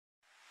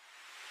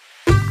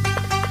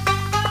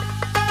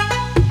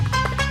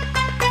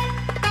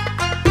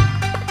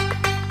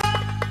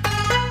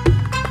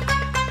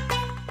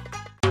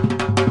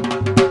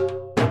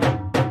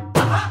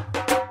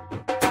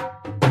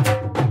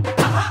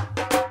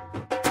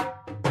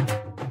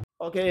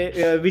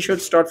Okay, we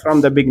should start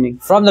from the beginning.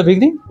 From the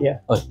beginning? Yeah.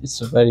 Oh, it's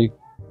very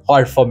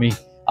hard for me.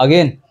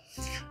 Again.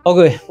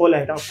 Okay. ਉਹ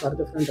light off ਕਰ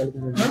ਦਿਓ front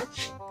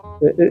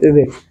ਵਾਲੀ ਇਹ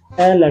ਵੇਖ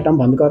ਇਹ ਲਾਈਟਾਂ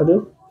ਬੰਦ ਕਰ ਦਿਓ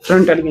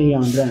ਫਰੰਟ ਵਾਲੀਆਂ ਹੀ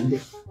ਆਨ ਰਹਿਣ ਦੇ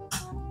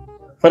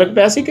ਫਰਕ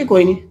ਪਿਆ ਸੀ ਕਿ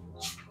ਕੋਈ ਨਹੀਂ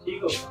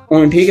ਠੀਕ ਹੋ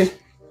ਹੁਣ ਠੀਕ ਹੈ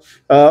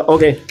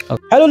okay.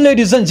 Hello,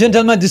 ladies and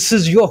gentlemen. This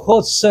is your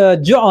host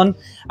John,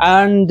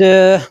 and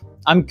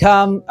I'm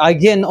come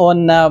again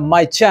on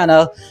my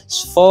channel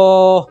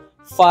for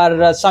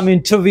some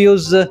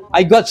interviews.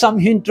 I got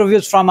some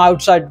interviews from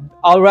outside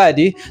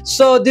already.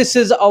 So this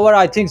is our,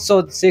 I think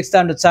so, 6th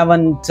and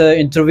 7th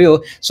interview.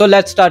 So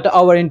let's start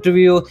our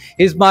interview.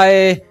 He's my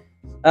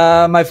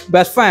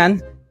best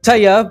friend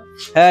Tayyab.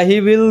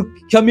 He will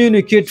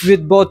communicate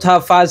with both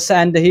of us,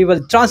 and he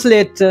will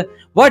translate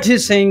what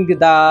he's saying.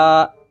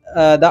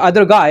 The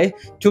other guy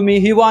to me,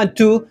 he want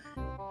to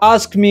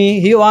ask me,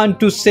 he want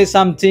to say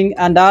something,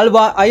 and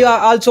I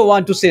also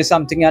want to say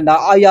something, and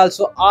I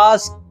also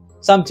ask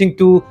something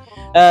to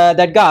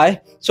that guy.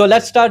 So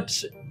let's start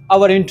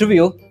our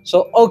interview.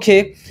 So okay,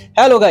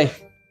 hello guy.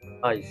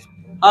 Hi.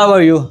 How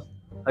are you?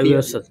 I'm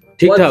Asad.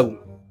 ठीक ठाक.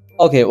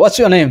 Okay,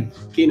 what's your name?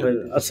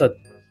 Asad.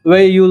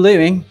 Where you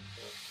living?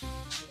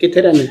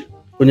 ਕਿੱਥੇ ਰਹਿੰਦੇ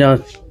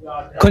Punjab.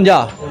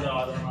 Kunja.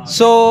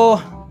 So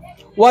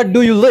what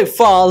do you live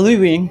for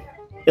living?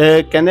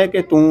 ਕਹਿੰਦੇ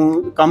ਕਿ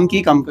ਤੂੰ ਕੰਮ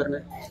ਕਰਨਾ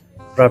ਹੈ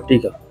Property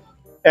का.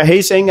 he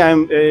saying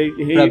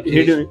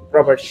he doing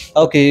property.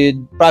 Okay,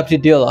 property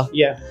dealer.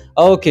 Yeah.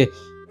 Okay,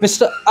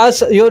 Mr.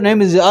 Asad, your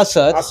name is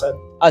Asad.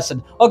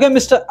 Asad. Okay,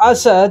 Mr.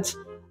 Asad,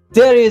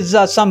 there is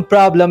some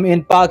problem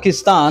in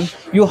Pakistan.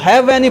 You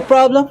have any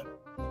problem?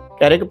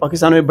 कह रहे कि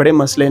पाकिस्तान में बड़े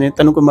मसले ने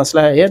तनु कोई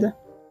मसला है याद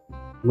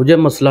मुझे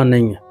मसला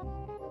नहीं है.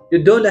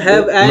 You don't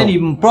have any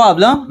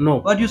problem? No.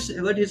 What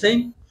you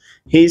saying?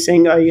 he is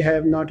saying I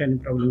have not any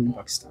problem in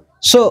Pakistan.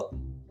 So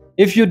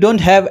if you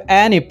don't have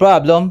any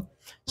problem,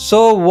 so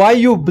why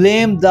you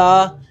blame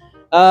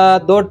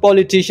those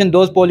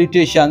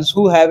politicians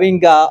who having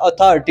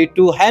authority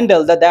to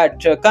handle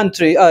that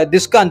country,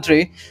 this country?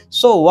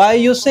 So why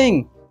you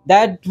saying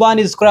that one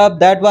is corrupt,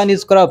 that one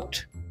is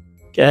corrupt?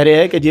 ਕਹਿ ਰਿਹਾ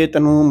ਹੈ ਕਿ ਜੇ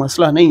ਤੈਨੂੰ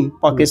ਮਸਲਾ ਨਹੀਂ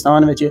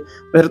ਪਾਕਿਸਤਾਨ ਵਿੱਚ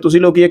ਫਿਰ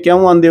ਤੁਸੀਂ ਲੋਕ ਇਹ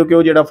ਕਿਉਂ ਆਂਦੇ ਹੋ ਕਿ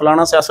ਉਹ ਜਿਹੜਾ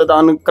ਫਲਾਣਾ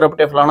ਸਿਆਸਤਦਾਨ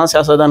ਕਰਪਟ ਹੈ ਫਲਾਣਾ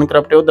ਸਿਆਸਤਦਾਨ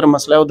ਕਰਪਟ ਹੈ ਉਧਰ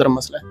ਮਸਲਾ ਹੈ ਉਧਰ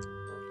ਮਸਲਾ ਹੈ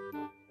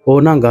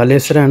ਉਹ ਨਾ ਗੱਲ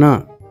ਇਸ ਤਰ੍ਹਾਂ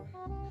ਨਾ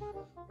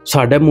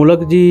ਸਾਡੇ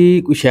ਮੁਲਕ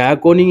ਜੀ ਕੋਈ ਸ਼ੈ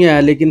ਕੋ ਨਹੀਂ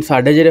ਹੈ ਲੇਕਿਨ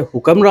ਸਾਡੇ ਜਿਹੜੇ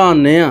ਹੁਕਮਰਾਨ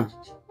ਨੇ ਆ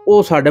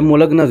ਉਹ ਸਾਡੇ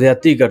ਮੁਲਕ ਨਾਲ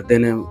ਜ਼ਿਆਦਤੀ ਕਰਦੇ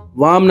ਨੇ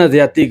ਵਾਮ ਨਾਲ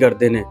ਜ਼ਿਆਦਤੀ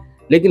ਕਰਦੇ ਨੇ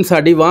ਲੇਕਿਨ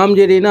ਸਾਡੀ ਵਾਮ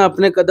ਜਿਹੜੀ ਨਾ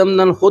ਆਪਣੇ ਕਦਮ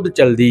ਨਾਲ ਖੁਦ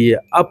ਚੱਲਦੀ ਹੈ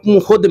ਆਪੂ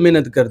ਖੁਦ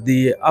ਮਿਹਨਤ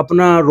ਕਰਦੀ ਹੈ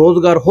ਆਪਣਾ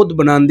ਰੋਜ਼ਗਾਰ ਖੁਦ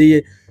ਬਣਾਉਂਦੀ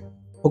ਹੈ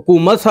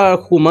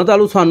हुकूमत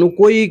वालों सानू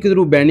कोई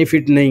किधरों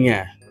बेनीफिट नहीं है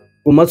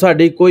हुकूमत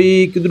साड़ी कोई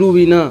किधरों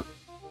भी ना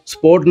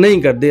सपोर्ट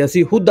नहीं करते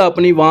असी खुद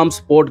अपनी वाम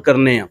सपोर्ट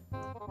करने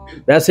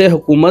वैसे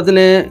हुकूमत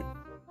ने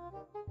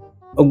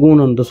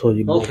अगून दसो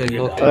जी.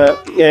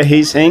 he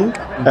is saying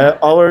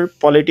our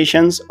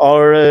politicians or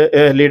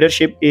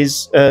leadership is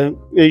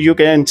you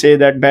can say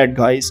that bad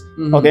guys.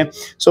 Okay,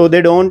 so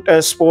they don't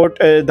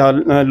support the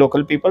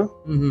local people,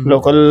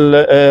 local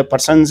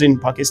persons in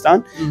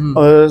Pakistan.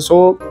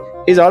 So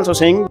he's also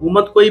saying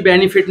हुकूमत कोई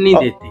benefit नहीं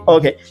देती.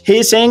 Okay,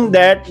 he's saying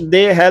that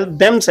they help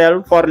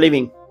themselves for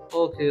living.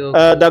 Okay.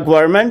 The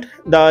government,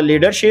 the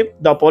leadership,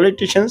 the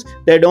politicians,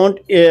 they don't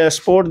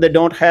support, they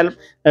don't help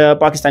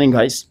Pakistani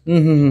guys.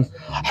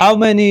 How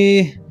many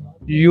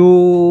you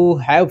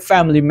have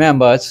family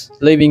members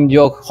living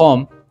your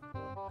home?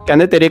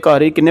 ਕਹਿੰਦੇ ਤੇਰੇ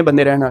ਘਰ ਹੀ ਕਿੰਨੇ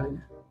ਬੰਦੇ ਰਹਿਣ ਵਾਲੇ ਨੇ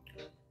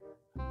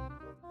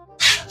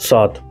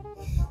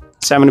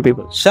 7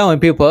 people. 7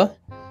 people.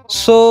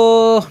 So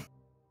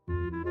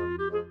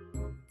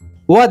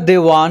what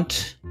they want,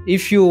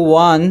 if you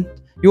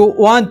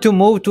want to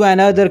move to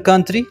another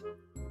country?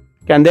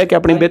 ਕਹਿੰਦੇ ਕਿ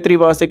ਆਪਣੀ ਬਿਹਤਰੀ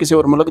ਵਾਸਤੇ ਕਿਸੇ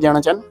ਹੋਰ ਮੁਲਕ ਜਾਣਾ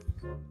ਚਾਹਨ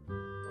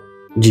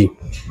ਜੀ.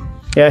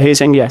 Yeah, he is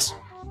saying yes.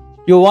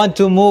 You want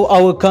to move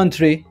our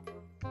country?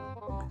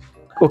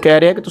 ਉਹ ਕਹਿ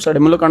ਰਿਹਾ ਕਿ ਤੂੰ ਸਾਡੇ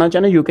ਮੁਲਕ ਆਣਾ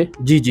ਚਾਹਨਾ UK.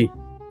 ਜੀ ਜੀ.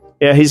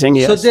 Yeah, he is saying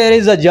yes. So there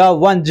is a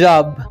job, one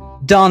job,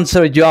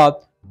 dancer job.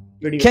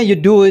 Can you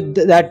do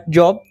that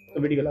job?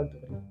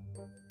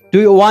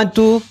 Do you want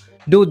to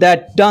do that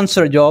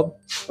dancer job?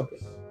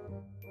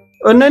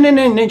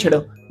 ਨਹੀਂ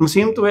ਛੱਡੋ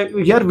ਮਸੀਮ ਤੂੰ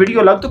ਯਾਰ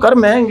ਵੀਡੀਓ ਲੱਗ ਤੂੰ ਕਰ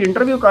ਮੈਂ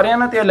ਇੰਟਰਵਿਊ ਕਰ ਰਿਹਾ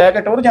ਨਾ ਤੇ ਲੈ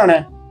ਕੇ ਟੁਰ ਜਾਣਾ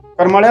ਹੈ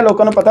ਕਰਮ ਵਾਲਿਆਂ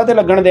ਲੋਕਾਂ ਨੂੰ ਪਤਾ ਤੇ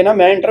ਲੱਗਣ ਦੇਣਾ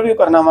ਮੈਂ ਇੰਟਰਵਿਊ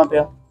ਕਰਨਾ ਵਾ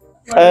ਪਿਆ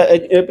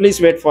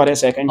please wait for a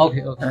second.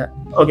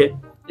 Okay.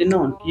 ਇਹਨਾਂ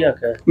ਹੁਣ ਕੀ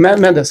ਆਖਿਆ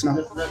ਮੈਂ ਦੱਸਣਾ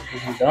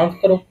ਡਾਂਸ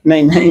ਕਰੋ.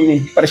 ਨਹੀਂ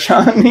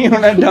ਪਰੇਸ਼ਾਨ ਨਹੀਂ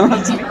ਹੋਣਾ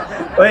ਡਾਂਸ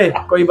ਓਏ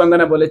ਕੋਈ ਬੰਦਾ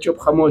ਨਾ ਬੋਲੇ ਚੁੱਪ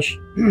ਖਾਮੋਸ਼.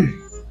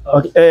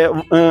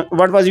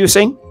 What was you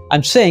saying?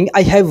 I'm saying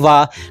I have a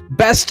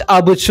best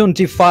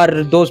opportunity for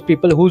those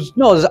people who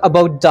knows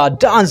about the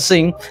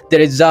dancing.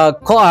 There is a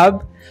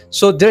club.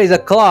 So there is a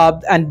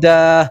club, and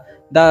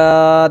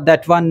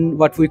that one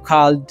what we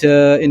called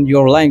in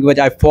your language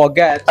I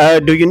forget.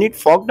 Do you need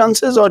folk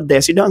dances or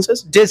desi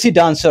dances? Desi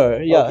dancer,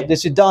 yeah. Okay.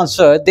 Desi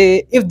dancer.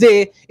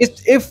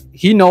 If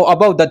he know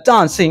about the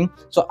dancing,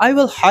 so I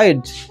will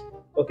hide.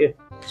 Okay.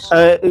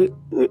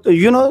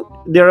 You know,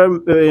 there are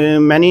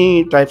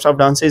many types of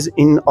dances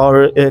in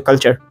our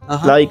culture,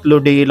 like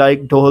ludi,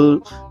 like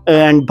dhol,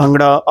 and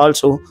bhangra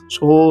also.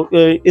 So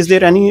is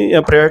there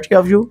any priority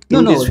of you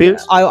in these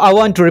fields? I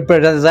want to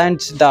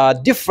represent the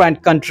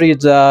different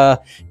countries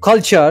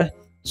culture.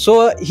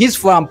 So he's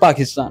from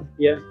Pakistan.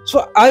 Yeah.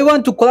 So I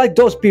want to collect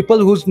those people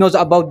who knows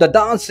about the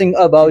dancing,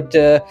 about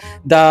the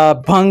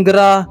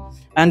bhangra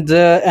and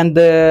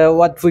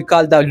what we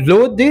call the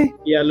lodi.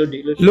 Yeah,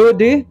 ludi.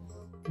 Lodi,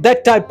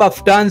 that type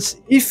of dance.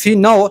 If he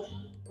know,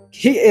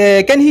 he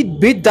can he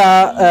beat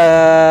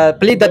the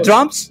play the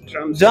drums?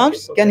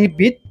 Drums. Okay. Can he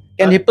beat?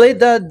 Can he play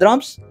the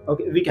drums?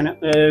 Okay, we can.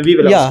 We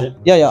will ask him.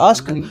 Yeah.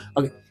 Ask him.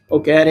 Okay. ਉਹ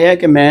ਕਹਿ ਰਿਹਾ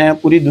ਕਿ ਮੈਂ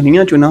ਪੂਰੀ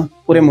ਦੁਨੀਆ ਚੋਂ ਨਾ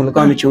ਪੂਰੇ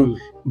ਮੁਲਕਾਂ ਵਿੱਚੋਂ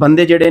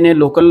ਬੰਦੇ ਜਿਹੜੇ ਨੇ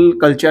ਲੋਕਲ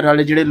ਕਲਚਰ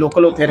ਵਾਲੇ ਜਿਹੜੇ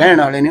ਲੋਕਲ ਉੱਥੇ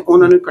ਰਹਿਣ ਵਾਲੇ ਨੇ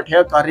ਉਹਨਾਂ ਨੂੰ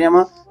ਇਕੱਠਿਆ ਕਰ ਰਿਹਾ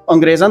ਵਾਂ।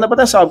 ਅੰਗਰੇਜ਼ਾਂ ਦਾ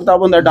ਪਤਾ ਹਿਸਾਬ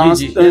ਕਿਤਾਬ ਹੁੰਦਾ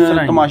ਡਾਂਸ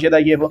ਤਮਾਸ਼ੇ ਦਾ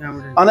ਇਹ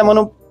ਆਂਦਾ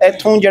ਮੈਨੂੰ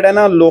ਇੱਥੋਂ ਜਿਹੜਾ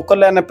ਨਾ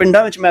ਲੋਕਲ ਹੈ ਨਾ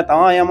ਪਿੰਡਾਂ ਵਿੱਚ ਮੈਂ ਤਾਂ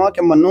ਆਇਆ ਵਾਂ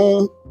ਕਿ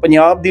ਮੈਨੂੰ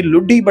ਪੰਜਾਬ ਦੀ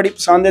ਲੁੱਡੀ ਬੜੀ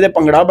ਪਸੰਦ ਹੈ ਤੇ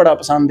ਭੰਗੜਾ ਬੜਾ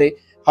ਪਸੰਦ ਹੈ,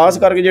 ਖਾਸ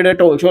ਕਰਕੇ ਜਿਹੜੇ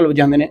ਢੋਲ ਢੋਲ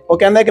ਵਜਾਉਂਦੇ ਨੇ। ਉਹ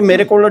ਕਹਿੰਦਾ ਕਿ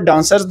ਮੇਰੇ ਕੋਲ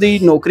ਡਾਂਸਰਸ ਦੀ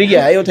ਨੌਕਰੀ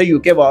ਹੈ ਉੱਥੇ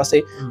ਯੂਕੇ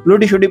ਵਾਸਤੇ,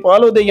 ਲੁੱਡੀ ਛੁੱਡੀ ਪਾ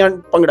ਲਓ ਦੇ ਜਾਂ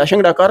ਭੰਗੜਾ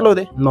ਸ਼ੰਗੜਾ ਕਰ ਲਓ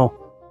ਦੇ। ਨੋ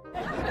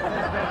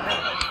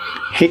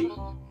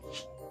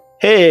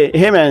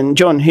Hey man,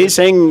 John, he's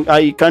saying I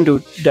can't do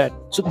that.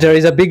 So there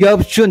is a big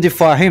opportunity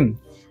for him.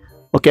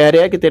 ਉਹ ਕਹਿ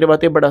ਰਿਹਾ ਕਿ ਤੇਰੇ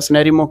ਵਾਸਤੇ ਬੜਾ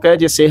ਸੁਨਹਿਰੀ ਮੌਕਾ ਹੈ,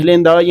 ਜੇ ਸਿੱਖ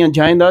ਲੈਂਦਾ ਜਾਂ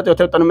ਜਾਏਂਦਾ ਤੇ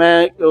ਉੱਥੇ ਤੈਨੂੰ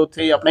ਮੈਂ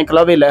ਉੱਥੇ ਆਪਣੇ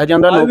ਕਲਾਵੇ ਲੈ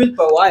ਜਾਂਦਾ। I will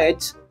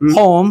provide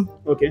home,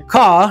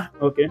 car,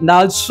 and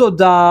also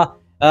the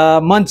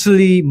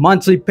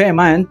monthly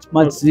payment,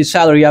 monthly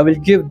salary. I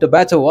will give the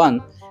better one.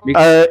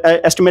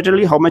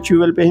 Estimatedly, how much you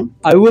will pay him?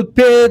 I will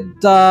pay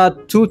the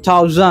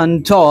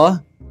 $2,000.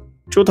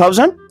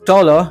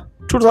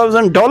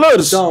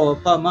 $2,000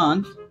 per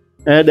month.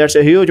 That's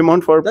a huge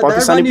amount for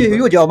Pakistani people.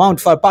 Huge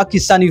amount for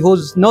Pakistani who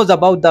knows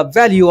about the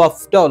value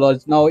of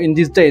dollars now in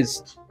these days.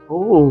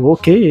 Oh,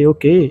 okay.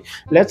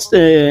 Let's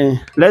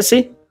see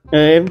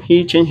if he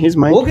change his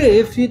mind. Okay,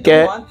 if he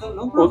don't want to,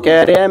 no problem. ਉਹ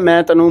ਕਹਿ ਰਿਹਾ ਮੈਂ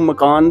ਤੈਨੂੰ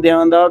ਮਕਾਨ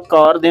ਦਿਆਂਦਾ,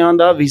 ਕਾਰ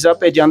ਦਿਆਂਦਾ, visa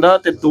ਭੇਜਾਂਦਾ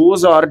ਤੇ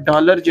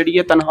 $2,000 ਜਿਹੜੀ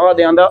ਹੈ ਤਨਖਾਹ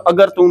ਦਿਆਂਦਾ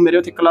ਅਗਰ ਤੂੰ ਮੇਰੇ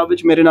ਉੱਥੇ ਕਲੱਬ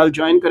ਵਿੱਚ ਮੇਰੇ ਨਾਲ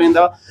ਜੁਆਇਨ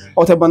ਕਰੇਂਦਾ,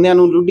 ਉੱਥੇ ਬੰਦਿਆਂ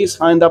ਨੂੰ ਲੁੱਡੀ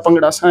ਸਿਖਾਏਂਦਾ,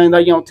 ਭੰਗੜਾ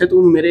ਸਿਖਾਏਂਦਾ ਜਾਂ ਉੱਥੇ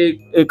ਤੂੰ ਮੇਰੇ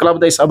ਕਲੱਬ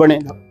ਦਾ ਹਿੱਸਾ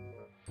ਬਣੇਗਾ।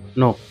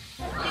 ਨੋ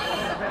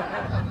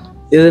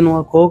ਇਹਦੇ ਨੂੰ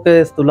ਆਖੋ ਕਿ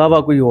ਇਸ ਤੋਂ ਇਲਾਵਾ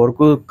ਕੋਈ ਹੋਰ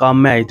ਕੋਈ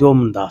ਕੰਮ ਹੈ ਤੇ ਉਹ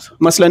ਮੈਨੂੰ ਦੱਸ।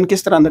 ਮਸਲਨ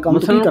ਕਿਸ ਤਰ੍ਹਾਂ ਦਾ ਕੰਮ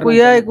ਕੋਈ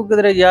ਹੈ ਕੋਈ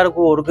ਕਿਧਰੇ ਯਾਰ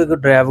ਕੋਈ ਹੋਰ ਕੋਈ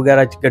ਡਰਾਈਵ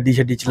ਵਗੈਰਾ ਚ ਗੱਡੀ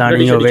ਛੱਡੀ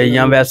ਚਲਾਣੀ ਹੋਵੇ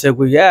ਜਾਂ ਵੈਸੇ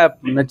ਕੋਈ ਹੈ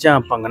ਨੱਚਾਂ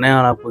ਭੰਗਣੇ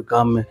ਵਾਲਾ ਕੋਈ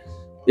ਕੰਮ ਹੈ,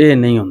 ਇਹ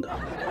ਨਹੀਂ ਹੁੰਦਾ।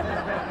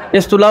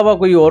 ਇਸ ਤੋਂ ਇਲਾਵਾ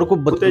ਕੋਈ ਹੋਰ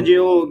ਕੋਈ ਤੇ ਜੇ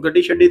ਉਹ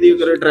ਗੱਡੀ ਛੱਡੀ ਦੀ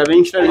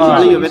ਡਰਾਈਵਿੰਗ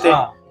ਚਲਾਣੀ ਹੋਵੇ ਤੇ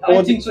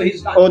ਉਹਦੀ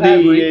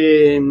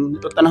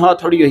ਤਨਖਾਹ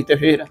ਥੋੜੀ ਹੋਈ ਤੇ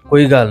ਫਿਰ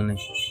ਕੋਈ ਗੱਲ ਨਹੀਂ,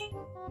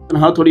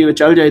 ਤਨਖਾਹ ਥੋੜੀ ਹੋਵੇ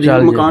ਚੱਲ ਜਾਏਗੀ।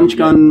 ਮਕਾਨ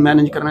ਸ਼ਕਾਨ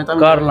ਮੈਨੇਜ ਕਰਨਾ ਤਾਂ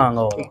ਕਰ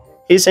ਲਾਂਗਾ।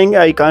 He's saying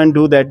I can't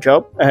do that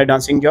job,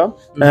 dancing job.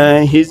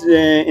 He's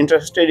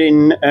interested in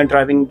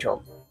driving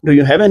job. Do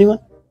you have anyone?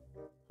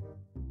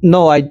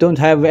 No, I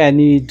don't have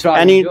any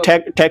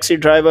taxi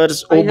drivers,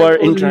 Uber,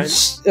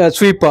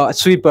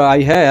 sweeper. I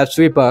have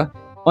sweeper.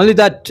 Only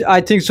that I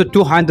think so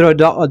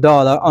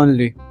 $200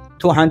 only.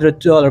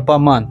 $200 per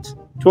month.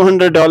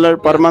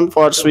 $200 per month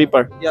for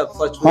sweeper. Yeah,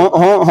 for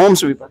sweeper. Home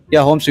sweeper.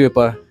 Yeah, home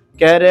sweeper.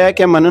 कह रहा है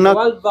कि मनना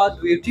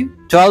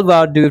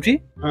 12-hour duty.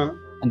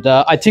 And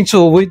I think so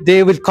they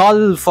will call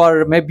for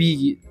maybe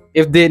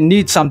if they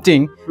need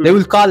something, they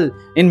will call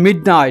in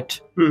midnight.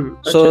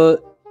 So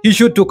he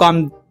should to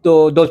come to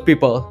those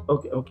people.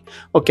 Okay.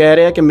 ਉਹ ਕਹਿ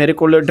ਰਿਹਾ ਕਿ ਮੇਰੇ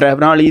ਕੋਲ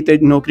ਡਰਾਈਵਰਾਂ ਵਾਲੀ ਤੇ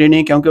ਨੌਕਰੀ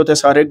ਨਹੀਂ, ਕਿਉਂਕਿ ਉੱਥੇ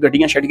ਸਾਰੇ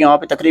ਗੱਡੀਆਂ ਛੱਡੀਆਂ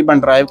ਆਪ ਤਕਰੀਬਨ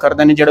ਡਰਾਈਵ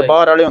ਕਰਦੇ ਨੇ, ਜਿਹੜੇ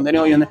ਬਾਹਰ ਵਾਲੇ ਹੁੰਦੇ ਨੇ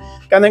ਉਹ ਜਾਂਦੇ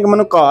ਕਹਿੰਦੇ ਕਿ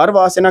ਮੈਨੂੰ ਘਰ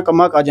ਵਾਸਤੇ ਨਾ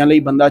ਕੰਮਾਂ ਕਾਜਾਂ ਲਈ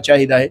ਬੰਦਾ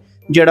ਚਾਹੀਦਾ ਹੈ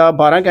ਜਿਹੜਾ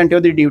 12 ਘੰਟੇ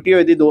ਉਹਦੀ ਡਿਊਟੀ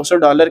ਹੋਈ ਦੀ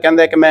 $200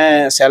 ਕਹਿੰਦਾ ਕਿ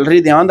ਮੈਂ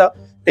ਸੈਲਰੀ ਦਿਆਂਦਾ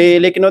ਤੇ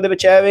ਲੇਕਿਨ ਉਹਦੇ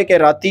ਵਿੱਚ ਇਹ ਵੇ ਕਿ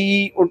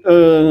ਰਾਤੀ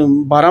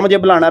 12 ਵਜੇ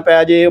ਬੁਲਾਉਣਾ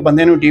ਪਿਆ ਜੇ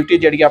ਬੰਦੇ ਨੂੰ ਡਿਊਟੀ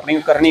ਜਿਹੜੀ ਆਪਣੀ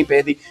ਕਰਨੀ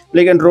ਪਏਦੀ,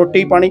 ਲੇਕਿਨ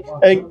ਰੋਟੀ ਪਾਣੀ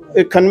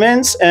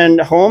convince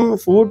and home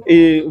food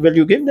will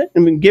you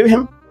give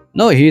him?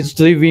 No, he's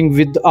living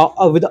with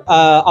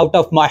out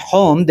of my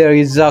home. There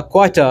is a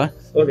quarter.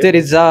 There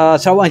is a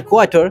servant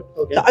quarter.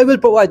 I will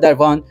provide that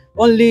one.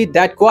 Only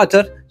that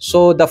quarter, so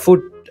the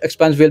food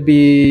expense will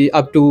be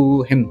up to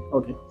him.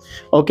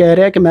 ਉਹ ਕਹਿ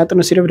ਰਿਹਾ ਕਿ ਮੈਂ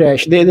ਤੈਨੂੰ ਸਿਰਫ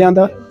rash ਦੇ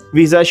ਦਿਆਂਦਾ,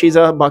 visa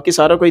ਸ਼ੀਜ਼ਾ ਬਾਕੀ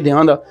ਸਾਰਾ ਕੁਝ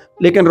ਦਿਆਂਦਾ,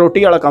 ਲੇਕਿਨ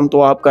ਰੋਟੀ ਵਾਲਾ ਕੰਮ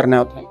ਤੂੰ ਆਪ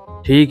ਕਰਨਾ ਉੱਥੇ।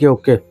 ਠੀਕ ਹੈ,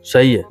 ਓਕੇ,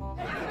 ਸਹੀ ਹੈ।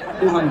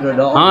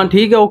 $200. ਹਾਂ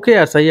ਠੀਕ ਹੈ, ਓਕੇ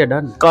ਹੈ, ਸਹੀ ਹੈ,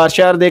 ਡਨ। ਕਾਰ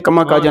ਸ਼ਹਿਰ ਦੇ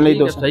ਕੰਮਾਂ ਕਾਜਾਂ ਲਈ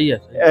ਦੋਸਤ। ਸਹੀ ਹੈ।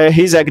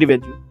 ਹੀ is agri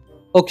with you.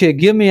 Okay,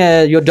 give me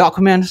your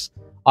documents.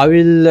 I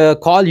will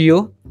call you.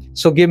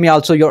 So give me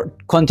also your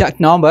contact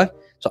number.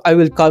 So I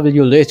will call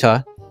you later.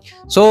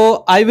 So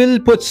I will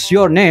put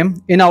your name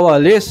in our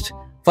list.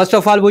 First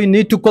of all, we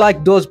need to collect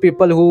those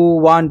people who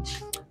want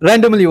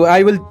randomly. I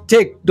will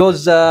take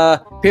those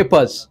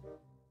papers.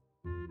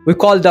 We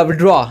call the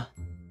withdraw.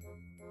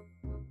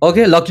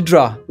 Okay, lucky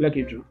draw.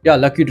 Yeah,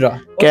 lucky draw.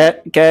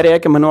 ਕਹਿ ਰਿਹਾ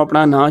ਕਿ ਮੈਨੂੰ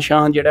ਆਪਣਾ ਨਾਂ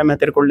ਸ਼ਾਂ ਜਿਹੜਾ ਮੈਂ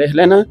ਤੇਰੇ ਕੋਲ ਲਿਖ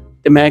ਲੈਣਾ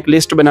ਤੇ ਮੈਂ ਇੱਕ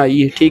ਲਿਸਟ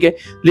ਬਣਾਈ ਹੈ, ਠੀਕ ਹੈ।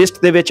 ਲਿਸਟ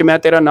ਦੇ ਵਿੱਚ ਮੈਂ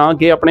ਤੇਰਾ ਨਾਂ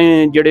ਅੱਗੇ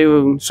ਆਪਣੇ ਜਿਹੜੇ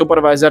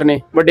ਸੁਪਰਵਾਈਜ਼ਰ ਨੇ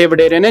ਵੱਡੇ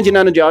ਵਡੇਰੇ ਨੇ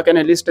ਜਿਨ੍ਹਾਂ ਨੂੰ ਜਾ ਕੇ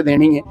ਨੇ ਲਿਸਟ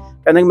ਦੇਣੀ ਹੈ,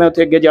 ਕਹਿੰਦੇ ਮੈਂ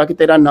ਉੱਥੇ ਅੱਗੇ ਜਾ ਕੇ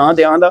ਤੇਰਾ ਨਾਂ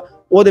ਦਿਆਂਦਾ,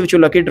 ਉਹਦੇ ਵਿੱਚੋਂ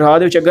ਲੱਕੀ ਡਰਾ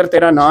ਦੇ ਵਿੱਚ ਅਗਰ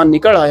ਤੇਰਾ ਨਾਂ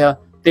ਨਿਕਲ ਆਇਆ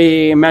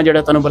ਤੇ ਮੈਂ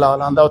ਜਿਹੜਾ ਤੈਨੂੰ ਬੁਲਾ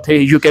ਲਾਂਦਾ ਉੱਥੇ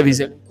ਯੂਕੇ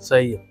ਵੀਜ਼ੇ ਲਈ।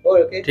 ਸਹੀ ਹੈ,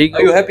 Okay. ਠੀਕ।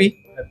 Are you happy?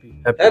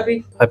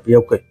 Happy.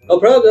 Okay. No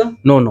problem.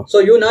 No. So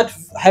you're not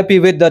happy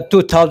with the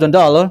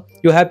 $2,000?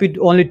 You're happy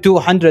only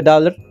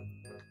 $200?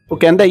 ਉਹ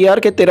ਕਹਿੰਦਾ ਯਾਰ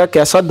ਕਿ ਤੇਰਾ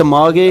ਕੈਸਾ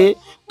ਦਿਮਾਗ ਹੈ,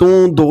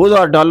 ਤੂੰ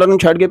 $2000 ਨੂੰ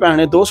ਛੱਡ ਕੇ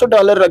ਭੈਣੇ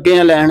 $200 ਅੱਗੇ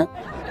ਆ ਲੈਣ।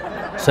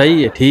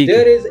 ਸਹੀ ਹੈ, ਠੀਕ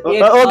There ਹੈ। is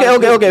eight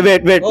Okay,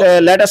 wait,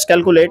 let us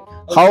calculate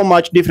how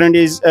much different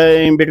is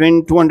in between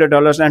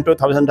 $200 and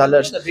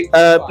 $2000.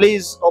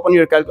 Please open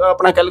your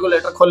ਆਪਣਾ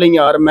ਕੈਲਕੂਲੇਟਰ ਖੋਲੀ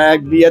ਯਾਰ, ਮੈਂ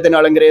ਵੀ ਇਹਦੇ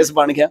ਨਾਲ ਅੰਗਰੇਜ਼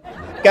ਬਣ ਗਿਆ।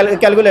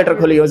 ਕੈਲਕੂਲੇਟਰ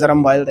ਖੋਲਿਓ ਜ਼ਰਾ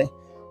ਮੋਬਾਈਲ ਤੇ।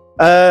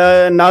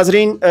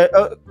 Nazreen,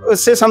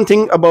 say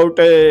something about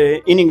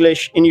in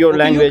English in your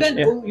language.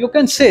 You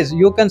can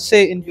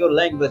say in your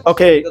language.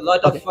 Okay. A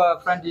lot of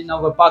friends in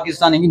our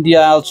Pakistan,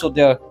 India also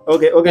there.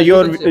 Okay, okay.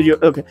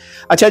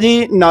 अच्छा जी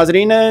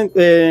नाजरीन,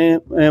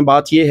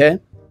 बात ये है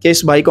कि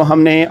इस भाई को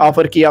हमने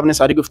ऑफ़र किया, आपने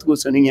सारी गुफ्तगू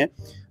सुनी है।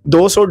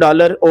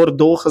 $200 और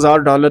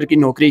 $2000 की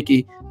नौकरी की।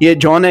 ये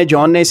जॉन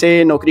ने इसे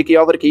नौकरी की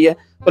ऑफ़र की है,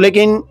 तो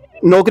लेकिन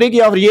नौकरी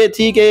की ऑफ़र ये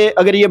थी कि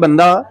अगर ये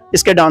बंदा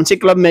इसके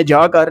डांसिंग क्लब में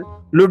जाकर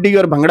लुड्डी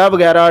और भंगड़ा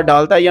वगैरह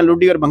डालता है या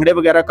लुड्डी और भंगड़े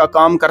वगैरह का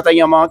काम करता है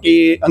या वहाँ की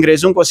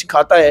अंग्रेज़ों को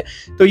सिखाता है,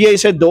 तो ये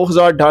इसे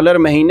 $2000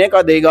 महीने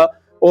का देगा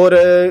और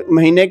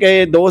महीने के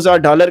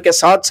 $2000 के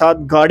साथ साथ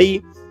गाड़ी,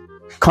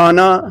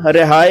 खाना,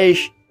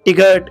 रिहाइश,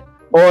 टिकट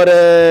और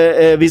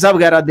वीज़ा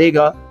वगैरह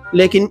देगा।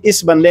 लेकिन इस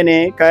बंदे ने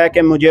कहा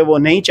कि मुझे वो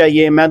नहीं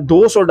चाहिए, मैं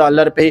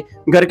 $200 पे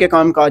घर के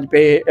काम काज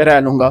पे रह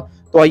लूँगा।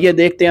 तो आइए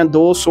देखते हैं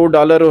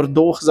 $200 और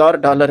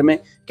 $2000 में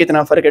कितना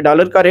फ़र्क है।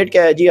 डॉलर का रेट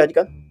क्या है जी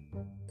आजकल?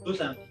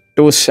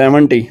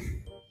 270।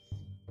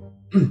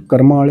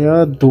 कर्मा वालिया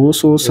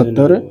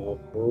 270।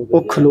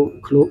 ਉਹ ਖਲੋ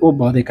ਉਹ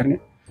ਬਾਦੇ ਕਰਨੇ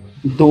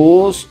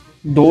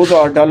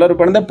 $2000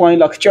 ਬਣਦਾ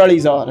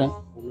 $5,40,000 ਹੈ।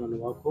 ਉਹਨਾਂ ਨੂੰ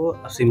ਆਖੋ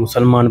ਅਸੀਂ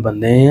ਮੁਸਲਮਾਨ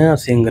ਬੰਦੇ ਆ,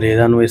 ਅਸੀਂ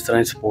ਅੰਗਰੇਜ਼ਾਂ ਨੂੰ ਇਸ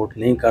ਤਰ੍ਹਾਂ ਸਪੋਰਟ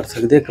ਨਹੀਂ ਕਰ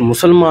ਸਕਦੇ ਕਿ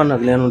ਮੁਸਲਮਾਨ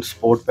ਅਗਲਿਆਂ ਨੂੰ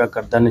ਸਪੋਰਟ ਪਿਆ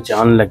ਕਰਦਾ,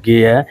 ਨਚਾਉਣ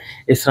ਲੱਗੇ ਹੈ,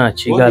 ਇਸ ਤਰ੍ਹਾਂ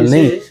ਅੱਛੀ ਗੱਲ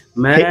ਨਹੀਂ।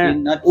 ਮੈਂ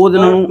ਉਹਦੇ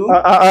ਨਾਲੋਂ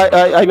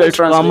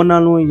ਕੰਮ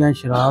ਨਾਲੋਂ ਜਾਂ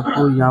ਸ਼ਰਾਬ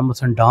ਤੋਂ ਜਾਂ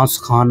ਮਸਲ ਡਾਂਸ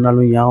ਖਾਣ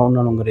ਨਾਲੋਂ ਜਾਂ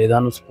ਉਹਨਾਂ ਨੂੰ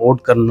ਅੰਗਰੇਜ਼ਾਂ ਨੂੰ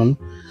ਸਪੋਰਟ ਕਰਨ ਨੂੰ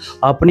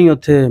ਆਪਣੀ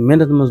ਉੱਥੇ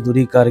ਮਿਹਨਤ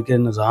ਮਜ਼ਦੂਰੀ ਕਰਕੇ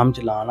ਨਿਜ਼ਾਮ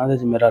ਚਲਾਉਣਾ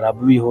ਤੇ ਮੇਰਾ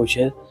ਰੱਬ ਵੀ ਹੋਸ਼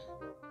ਹੈ।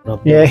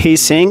 Yeah,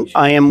 he's saying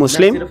I am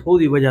Muslim. ਸਿਰਫ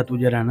ਉਹਦੀ ਵਜ੍ਹਾ ਤੂੰ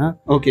ਜਰਾ ਨਾ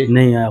Okay.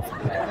 ਨਹੀਂ ਆਇਆ।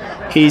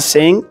 He's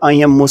saying I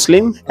am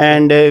Muslim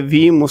and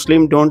we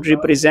Muslim don't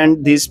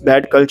represent this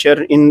bad culture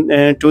in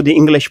to the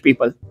English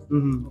people.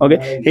 Okay.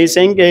 He's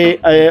saying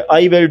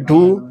I will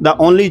do the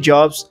only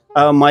jobs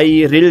my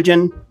religion,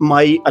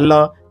 my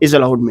Allah is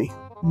allowed me.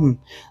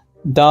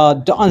 The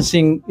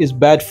dancing is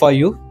bad for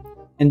you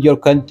in your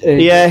country.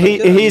 Yeah,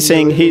 he's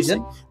saying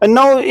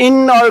now in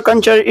our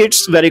culture it's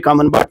very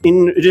common, but in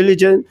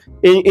religion,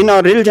 in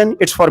our religion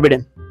it's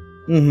forbidden.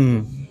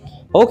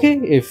 Okay,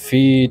 if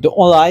we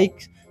don't like,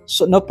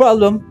 so no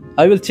problem.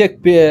 I will check.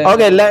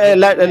 Okay,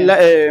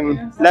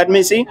 let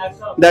me see.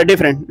 They're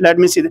different. Let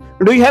me see.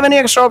 Do you have any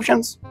extra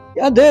options?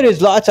 Yeah, there is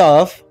lots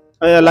of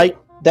Like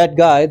that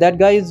guy. That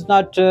guy is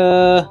not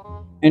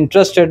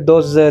interested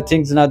those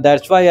things. Now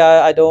that's why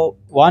I don't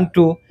want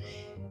to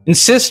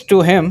insist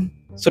to him.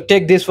 So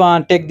take this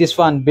one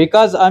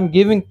because I'm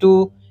giving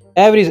to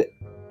every.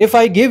 If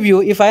I give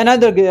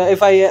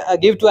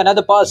to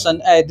another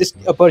person this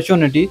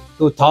opportunity,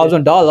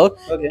 $2,000.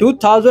 Okay.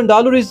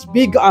 $2,000 is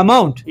big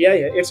amount. yeah,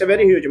 it's a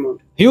very huge amount.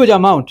 Huge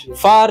amount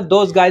for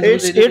those guys.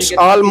 It's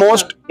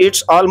almost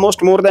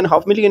more than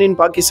 $500,000 in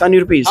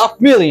Pakistani rupees.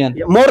 $500,000.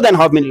 Yeah, more than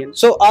 $500,000.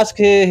 So ask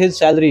his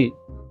salary.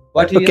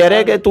 What तो कह रहे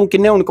हैं कि तू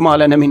किन्ने ਹੁਣ ਕਮਾ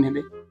ਲੈਣਾ ਮਹੀਨੇ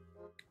ਦੇ?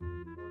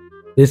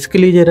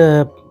 ਬੇਸਿਕਲੀ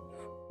ਜਿਹੜਾ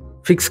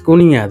ਫਿਕਸ ਕੋ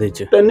ਨਹੀਂ ਹੈ ਇਹਦੇ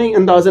ਚ, ਤੇ ਨਹੀਂ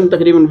ਅੰਦਾਜ਼ਨ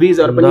ਤਕਰੀਬਨ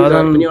 20000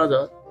 50,000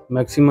 50,000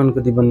 ਮੈਕਸਿਮਮ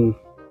ਤਕਰੀਬਨ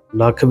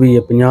ਲੱਖ ਵੀ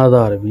ਹੈ,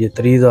 50,000 ਵੀ ਹੈ,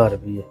 30,000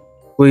 ਵੀ ਹੈ,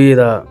 ਕੋਈ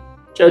ਇਹਦਾ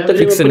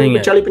ਫਿਕਸ ਨਹੀਂ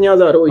ਹੈ।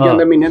 40-50,000 ਹੋ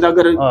ਜਾਂਦਾ ਮਹੀਨੇ ਦਾ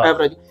ਅਗਰ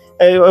average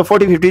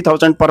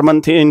 40-50,000 per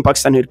month in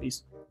Pakistani rupees,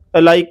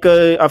 like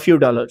a few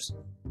dollars.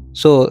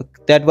 So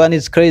that one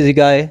is crazy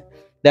guy.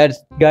 That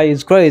guy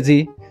is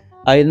crazy.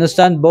 I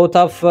understand both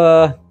of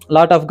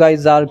lot of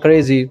guys are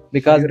crazy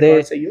because they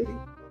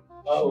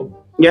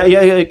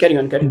carry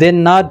on. They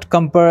not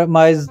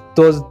compromise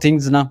those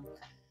things now.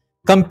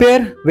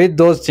 Compare with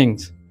those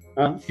things.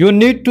 You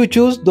need to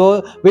choose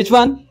which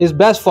one is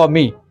best for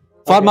me,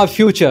 for my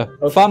future,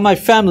 for my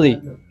family.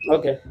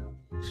 Okay.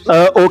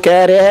 ਉਹ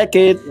ਕਹਿ ਰਿਹਾ ਹੈ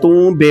ਕਿ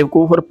ਤੂੰ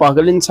ਬੇਵਕੂਫ ਔਰ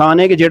ਪਾਗਲ ਇਨਸਾਨ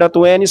ਹੈ ਕਿ ਜਿਹੜਾ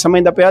ਤੂੰ ਇਹ ਨਹੀਂ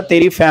ਸਮਝਦਾ ਪਿਆ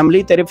ਤੇਰੀ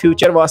ਫੈਮਿਲੀ ਤੇਰੇ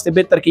ਫਿਊਚਰ ਵਾਸਤੇ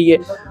ਬਿਹਤਰ ਕੀ ਹੈ।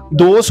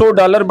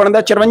 $200 ਬਣਦਾ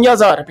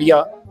 54,000 ਰੁਪਇਆ,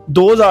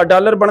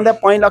 $2,000 ਬਣਦਾ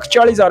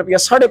 5,40,000 ਰੁਪਇਆ,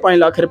 5.5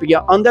 ਲੱਖ ਰੁਪਇਆ।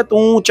 ਆਂਦਾ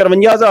ਤੂੰ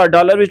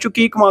 $54,000 ਵਿੱਚੋਂ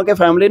ਕੀ ਕਮਾ ਕੇ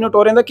ਫੈਮਿਲੀ ਨੂੰ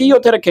ਟੋਰੇਂਦਾ, ਕੀ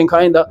ਉੱਥੇ ਰੱਖੇ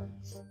ਖਾਏਂਦਾ।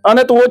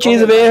 ਆਂਦਾ ਤੂੰ ਉਹ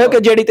ਚੀਜ਼ ਵੇਖ ਕਿ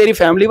ਜਿਹੜੀ ਤੇਰੀ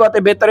ਫੈਮਿਲੀ ਵਾਸਤੇ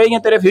ਬਿਹਤਰ ਹੈ ਜਾਂ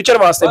ਤੇਰੇ ਫਿਊਚਰ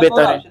ਵਾਸਤੇ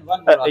ਬਿਹਤਰ ਹੈ।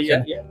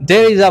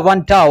 There is a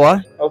one tower,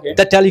 Okay.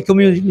 the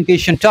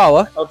telecommunication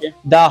tower. Okay.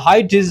 The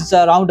height is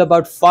around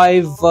about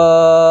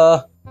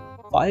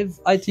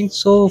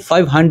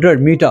 500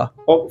 meter.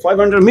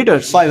 500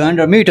 meters.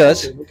 500 meters.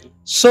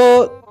 So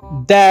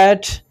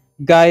that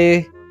guy,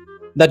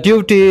 the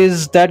duty is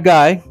that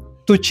guy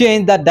to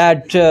change that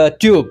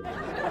tube.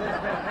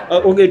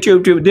 Okay,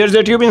 tube. There's a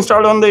tube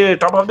installed on the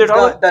top of the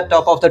tower. The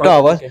top of the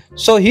tower. Okay.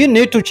 So he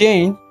need to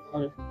change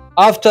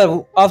after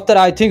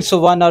I think so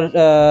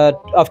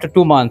after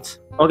 2 months.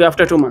 Okay,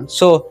 after 2 months.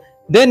 So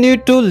they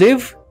need to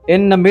live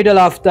in the middle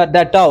of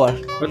that tower.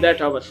 That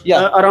tower.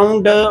 Yeah.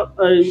 Around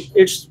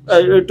it's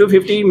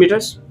 250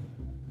 meters.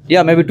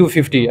 Yeah, maybe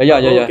 250. Yeah.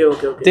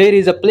 Okay. There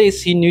is a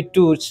place he need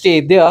to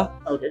stay there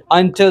Okay.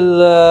 until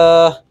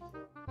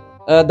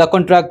the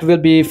contract will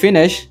be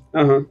finished.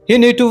 He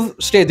need to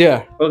stay there.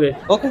 Okay.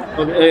 Okay.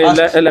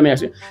 Let me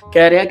ask you.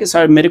 ਕਹਿ ਰਿਹਾ ਕਿ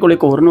ਮੇਰੇ ਕੋਲ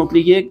ਇੱਕ ਹੋਰ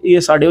ਨੌਕਰੀ ਹੈ, ਇਹ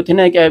ਸਾਡੇ ਉੱਥੇ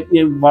ਨਾ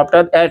ਕਿ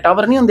ਵਾਪਟਾ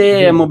ਟਾਵਰ ਨਹੀਂ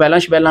ਹੁੰਦੇ ਮੋਬਾਈਲਾਂ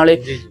ਸ਼ਬੈਲਾਂ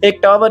ਵਾਲੇ,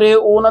 ਇੱਕ ਟਾਵਰ ਹੈ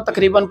ਉਹ ਨਾ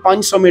ਤਕਰੀਬਨ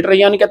 500 ਮੀਟਰ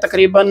ਯਾਨੀ ਕਿ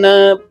ਤਕਰੀਬਨ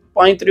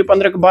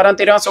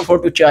 1200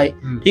 ਫੁੱਟ ਉੱਚਾ ਹੈ,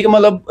 ਠੀਕ ਹੈ,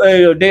 ਮਤਲਬ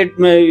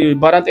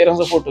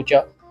 1200 ਫੁੱਟ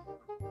ਉੱਚਾ।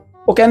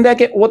 ਉਹ ਕਹਿੰਦਾ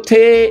ਕਿ ਉੱਥੇ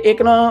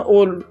ਇੱਕ ਨਾ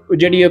ਉਹ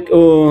ਜਿਹੜੀ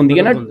ਹੁੰਦੀ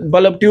ਹੈ ਨਾ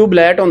ਬਲਬ ਟਿਊਬ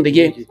ਲਾਈਟ ਹੁੰਦੀ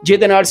ਹੈ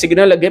ਜਿਹਦੇ ਨਾਲ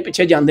ਸਿਗਨਲ ਅੱਗੇ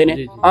ਪਿੱਛੇ ਜਾਂਦੇ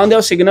ਨੇ, ਆਂਦੇ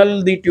ਉਹ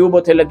ਸਿਗਨਲ ਦੀ ਟਿਊਬ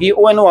ਉੱਥੇ ਲੱਗੀ,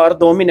 ਉਹ ਇਹਨੂੰ ਹਰ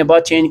 2 ਮਹੀਨੇ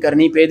ਬਾਅਦ ਚੇਂਜ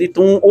ਕਰਨੀ ਪਏਗੀ।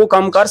 ਤੂੰ ਉਹ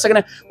ਕੰਮ ਕਰ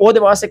ਸਕਣਾ ਉਹਦੇ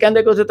ਵਾਸਤੇ?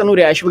 ਕਹਿੰਦੇ ਕਿ ਉੱਥੇ ਤੈਨੂੰ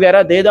ਰਿਹਾਇਸ਼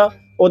ਵਗੈਰਾ ਦੇ ਦਾ,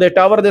 ਉਹਦੇ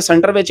ਟਾਵਰ ਦੇ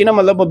ਸੈਂਟਰ ਵਿੱਚ ਹੀ ਨਾ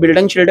ਮਤਲਬ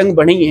ਬਿਲਡਿੰਗ ਸ਼ਿਲਡਿੰਗ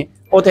ਬਣੀ ਹੈ,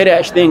 ਉੱਥੇ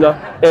ਰਿਹਾਇਸ਼ ਦੇਗਾ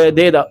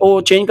ਦੇ ਦਾ,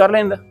 ਉਹ ਚੇਂਜ ਕਰ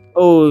ਲੈਂਦਾ,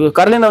 ਉਹ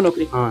ਕਰ ਲੈਂਦਾ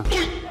ਨੌਕਰੀ।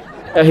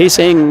 He is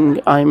saying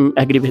I'm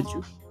agree with you.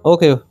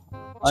 Okay.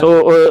 So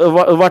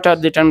what are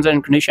the terms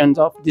and conditions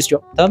of this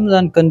job? Terms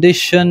and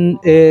condition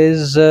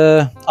is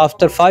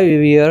after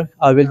 5 years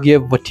I will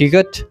give a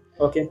ticket.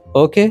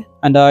 Okay,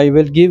 and I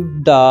will give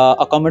the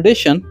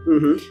accommodation.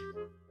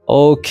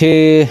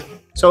 Okay.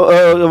 So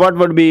what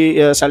would be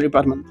salary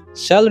per month?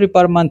 Salary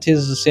per month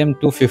is the same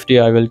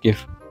 250 I will give.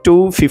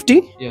 250?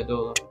 Yeah,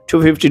 dollar.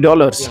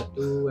 $250. Yeah,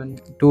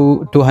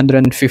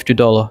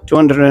 $250.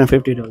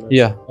 $250.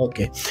 Yeah.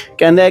 Okay.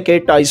 ਕਹਿੰਦਾ ਕਿ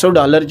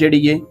 $250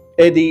 ਜਿਹੜੀ ਹੈ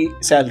ਇਹਦੀ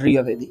salary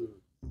ਆਵੇ ਦੀ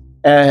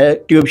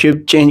tube ship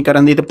change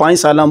ਕਰਨ ਦੀ, ਤੇ 5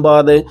 ਸਾਲਾਂ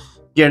ਬਾਅਦ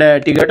ਜਿਹੜਾ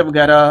ਟਿਕਟ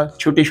ਵਗੈਰਾ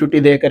ਛੁੱਟੀ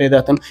ਦੇ ਕਰੇ ਦਾ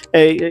ਤੁਹਾਨੂੰ।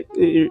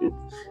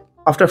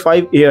 After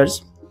 5 years,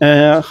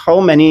 how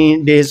many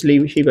days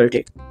leave he will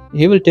take?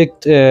 He will take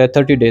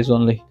 30 days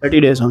only.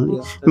 30 days only.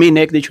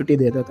 ਮਹੀਨੇ ਇੱਕ ਦੀ ਛੁੱਟੀ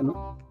ਦੇ ਦਾ ਤੁਹਾਨੂੰ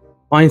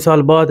 5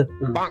 ਸਾਲ ਬਾਅਦ।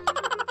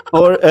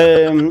 ਔਰ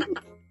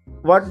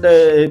what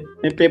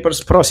papers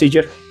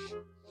procedure?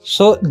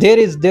 So there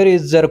is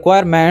the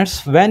requirements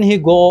when he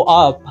go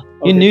up.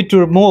 He need to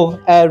remove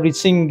every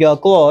single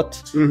cloth.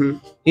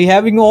 He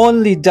having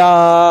only the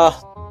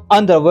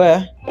underwear,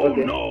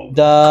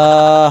 the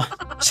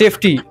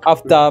safety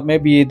of the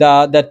maybe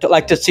that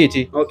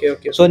electricity. Okay.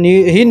 So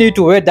he need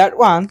to wear that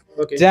one.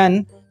 Then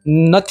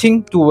nothing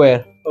to wear.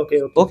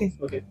 Okay.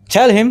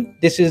 Tell him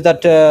this is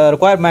that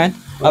requirement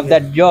of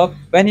that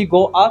job. When he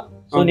go up,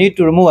 so need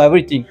to remove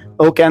everything.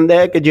 ਉਹ ਕਹਿੰਦਾ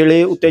ਹੈ ਕਿ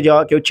ਜਿਹੜੇ ਉੱਤੇ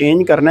ਜਾ ਕੇ ਉਹ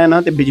change ਕਰਨਾ ਹੈ ਨਾ,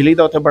 ਤੇ ਬਿਜਲੀ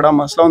ਦਾ ਉੱਥੇ ਬੜਾ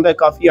ਮਸਲਾ ਹੁੰਦਾ ਹੈ,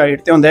 ਕਾਫੀ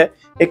ਹਾਈਟ ਤੇ ਹੁੰਦਾ ਹੈ।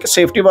 ਇੱਕ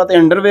ਸੇਫਟੀ ਵਾਸਤੇ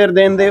ਅੰਡਰਵੇਅਰ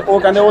ਦੇਣ ਦੇ, ਉਹ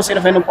ਕਹਿੰਦੇ ਉਹ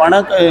ਸਿਰਫ ਇਹਨੂੰ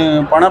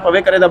ਪਾਣਾ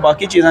ਪਵੇ ਕਰੇ ਦਾ,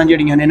 ਬਾਕੀ ਚੀਜ਼ਾਂ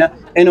ਜਿਹੜੀਆਂ ਨੇ ਨਾ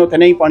ਇਹਨੂੰ ਉੱਥੇ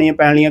ਨਹੀਂ ਪਾਣੀਆਂ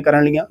ਪੈਣ ਲੀਆਂ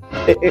ਕਰਨ ਲੀਆਂ।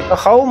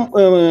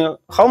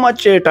 How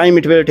much time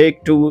it will take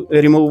to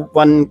remove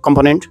one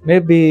component?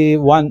 Maybe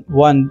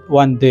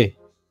one day.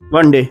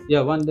 1 day?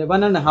 Yeah, 1 day,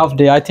 1.5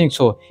 day, I think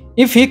so.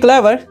 If he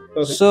clever,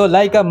 so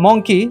like a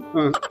monkey,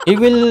 he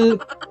will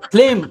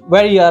climb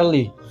very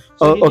early.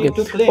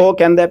 ਉਹ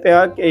ਕਹਿੰਦਾ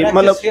ਪਿਆ ਕਿ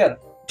ਮਤਲਬ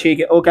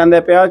ਠੀਕ ਹੈ, ਉਹ ਕਹਿੰਦਾ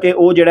ਪਿਆ ਕਿ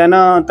ਉਹ ਜਿਹੜਾ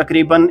ਨਾ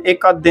ਤਕਰੀਬਨ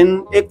ਇੱਕ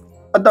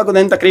ਅੱਧਾ ਕੁ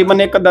ਦਿਨ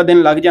ਤਕਰੀਬਨ ਇੱਕ ਅੱਧਾ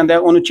ਦਿਨ ਲੱਗ ਜਾਂਦਾ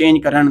ਉਹਨੂੰ ਚੇਂਜ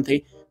ਕਰਨ ਤੇ।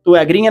 ਤੂੰ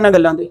ਐਗਰੀ ਹੈ ਨਾ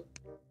ਗੱਲਾਂ ਤੇ?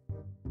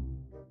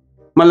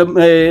 ਮਤਲਬ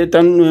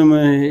ਤੈਨੂੰ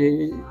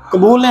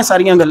ਕਬੂਲ ਨੇ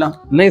ਸਾਰੀਆਂ ਗੱਲਾਂ?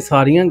 ਨਹੀਂ,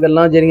 ਸਾਰੀਆਂ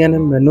ਗੱਲਾਂ ਜਿਹੜੀਆਂ ਨੇ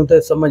ਮੈਨੂੰ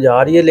ਤਾਂ ਸਮਝ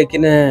ਆ ਰਹੀ ਹੈ,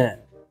 ਲੇਕਿਨ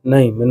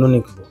ਨਹੀਂ, ਮੈਨੂੰ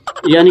ਨਹੀਂ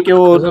ਕਬੂਲ। ਯਾਨੀ ਕਿ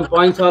ਉਹ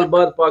 5 ਸਾਲ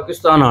ਬਾਅਦ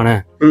ਪਾਕਿਸਤਾਨ ਆਣਾ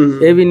ਹੈ,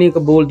 ਇਹ ਵੀ ਨਹੀਂ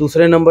ਕਬੂਲ।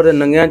 ਦੂਸਰੇ ਨੰਬਰ ਤੇ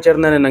ਨੰਗਿਆਂ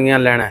ਚੜਨਾ ਨੇ, ਨੰਗਿਆਂ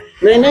ਲੈਣਾ,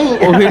 ਨਹੀਂ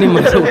ਉਹ ਵੀ ਨਹੀਂ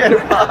ਮਨਜ਼ੂਰ।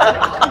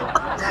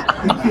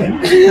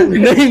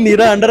 ਨਹੀਂ,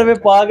 ਨੀਰਾ ਅੰਡਰਵੇ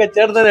ਪਾ ਕੇ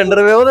ਚੜਦੇ ਨੇ,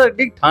 ਅੰਡਰਵੇ ਉਹਦਾ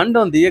ਏਡੀ ਠੰਡ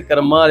ਹੁੰਦੀ ਹੈ,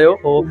 ਕਰਮਾਂ ਵਾਲਿਓ,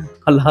 ਹੋ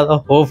ਅੱਲਾਹ ਦਾ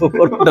ਖੌਫ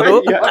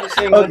ਕਰੋ।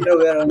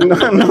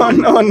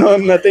 No,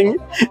 nothing.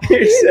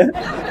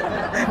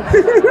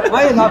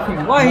 Why laughing?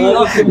 Why he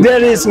laughing?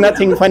 There is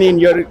nothing funny in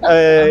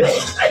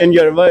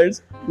your words.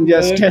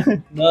 Just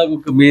ਨਾ ਕੋਈ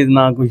ਕਮੀਜ਼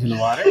ਨਾ ਕੋਈ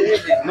ਸਲਵਾਰ।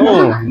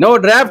 No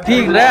rap,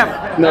 ठीक rap.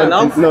 No.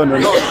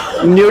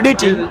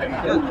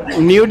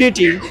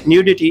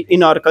 Nudity in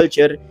our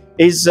culture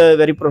is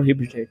very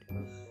prohibited.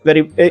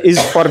 Is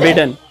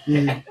forbidden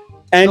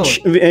and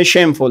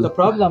shameful.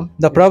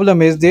 The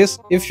problem is this: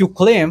 if you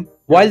claim,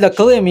 while the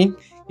claiming,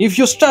 if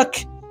you stuck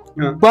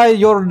by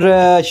your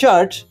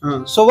shirt,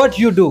 so what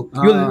you do?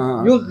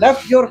 You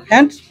left your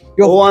hand.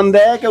 ਉਹ ਆਂਦਾ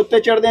ਹੈ ਕਿ ਉੱਤੇ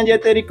ਚੜਦਿਆਂ ਜੇ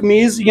ਤੇਰੀ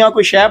ਕਮੀਜ਼ ਜਾਂ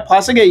ਕੋਈ ਸ਼ੈ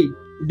ਫਸ ਗਈ,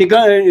 ਡਿੱਗਾ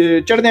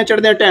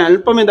ਚੜਦਿਆਂ ਢੈਣ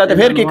ਪਵੇਂਦਾ, ਤੇ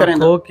ਫਿਰ ਕੀ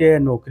ਕਰੇਂਗਾ? ਓਕੇ,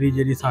 ਨੌਕਰੀ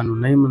ਜਿਹੜੀ ਸਾਨੂੰ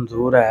ਨਹੀਂ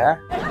ਮਨਜ਼ੂਰ ਹੈ,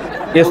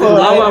 ਇਸ ਤੋਂ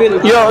ਇਲਾਵਾ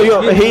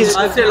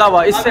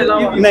ਇਸ ਤੋਂ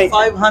ਇਲਾਵਾ ਨਹੀਂ,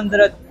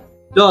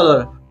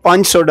 $500.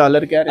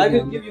 $500 ਕਹਿ ਰਹੇ? I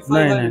will give you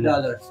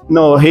 $500.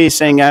 No, he is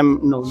saying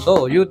no. So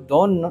you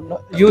don't know.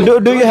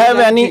 Do you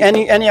have any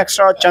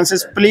extra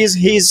chances, please?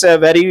 He's a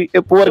very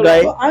poor guy,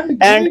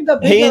 and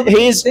he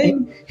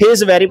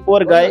is very poor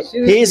guy.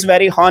 He is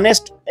very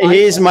honest.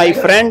 He is my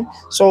friend,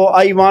 so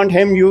I want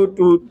you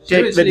to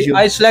take with you.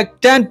 I select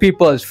 10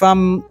 people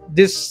from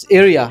this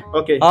area.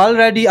 Okay.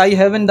 Already I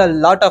have a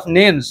lot of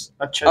names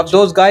of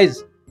those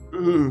guys.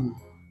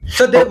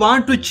 So they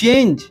want to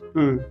change.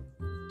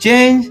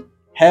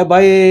 Have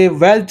by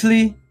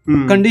wealthy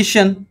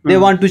condition, they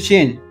want to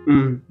change.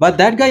 But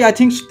that guy, I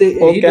think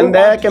ਉਹ ਕਹਿੰਦਾ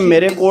ਹੈ ਕਿ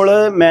ਮੇਰੇ ਕੋਲ,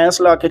 ਮੈਂ ਇਸ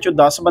ਇਲਾਕੇ ਚੋਂ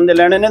 10 ਬੰਦੇ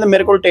ਲੈਣੇ ਨੇ, ਤੇ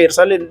ਮੇਰੇ ਕੋਲ ਢੇਰ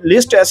ਸਾਰੀ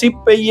ਲਿਸਟ ਐਸੀ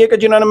ਪਈ ਹੈ ਕਿ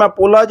ਜਿਨ੍ਹਾਂ ਨੇ ਮੈਂ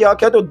ਪੋਲਾ ਜਾ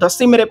ਆਖਿਆ ਤੇ ਉਹ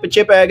 10 ਹੀ ਮੇਰੇ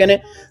ਪਿੱਛੇ ਪੈ ਗਏ ਨੇ,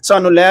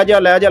 ਸਾਨੂੰ ਲੈ ਜਾ।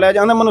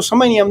 ਮੈਨੂੰ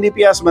ਸਮਝ ਨਹੀਂ ਆਉਂਦੀ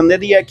ਪਈ ਇਸ ਬੰਦੇ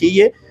ਦੀ ਹੈ ਕੀ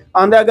ਹੈ।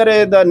 ਆਂਦਾ ਅਗਰ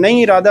ਇਹਦਾ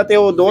ਨਹੀਂ ਇਰਾਦਾ ਤੇ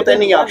ਉਹ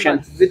 2-3 ਹੀ ਆਪਸ਼ਨ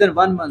within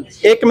 1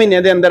 month 1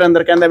 ਮਹੀਨੇ ਦੇ ਅੰਦਰ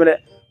ਅੰਦਰ ਕਹਿੰਦਾ ਮੇਰੇ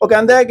ਉਹ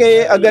ਕਹਿੰਦਾ ਹੈ ਕਿ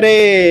ਅਗਰ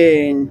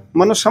ਇਹ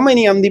ਮੈਨੂੰ ਸਮਝ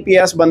ਨਹੀਂ ਆਉਂਦੀ ਪਈ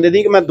ਇਸ ਬੰਦੇ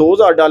ਦੀ ਕਿ ਮੈਂ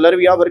 $2000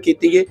 ਵੀ ਆਵਰ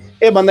ਕੀਤੀ ਹੈ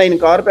ਇਹ ਬੰਦਾ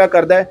ਇਨਕਾਰ ਪਿਆ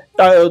ਕਰਦਾ ਹੈ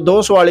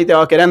 200 ਵਾਲੀ ਤੇ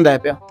ਆ ਕੇ ਰਹਿੰਦਾ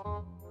ਪਿਆ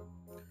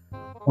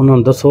ਉਹਨਾਂ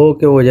ਨੂੰ ਦੱਸੋ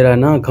ਕਿ ਉਹ ਜਿਹੜਾ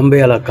ਨਾ ਖੰਬੇ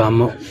ਵਾਲਾ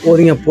ਕੰਮ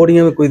ਉਹਦੀਆਂ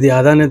ਪੌੜੀਆਂ ਵੀ ਕੋਈ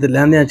ਜ਼ਿਆਦਾ ਨੇ ਤੇ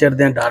ਲੈਂਦਿਆਂ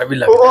ਚੜਦਿਆਂ ਡਰ ਵੀ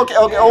ਲੱਗਦਾ ਓਕੇ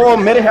ਓਕੇ ਉਹ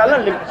ਮੇਰੇ ਖਿਆਲ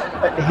ਨਾਲ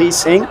ਹੀ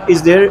saying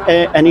is there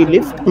any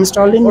lift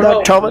installed in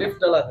that tower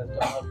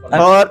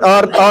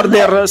or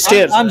there are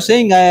stairs I'm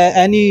saying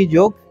any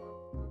joke.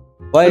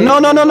 Why? no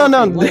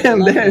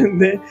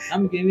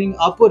I'm giving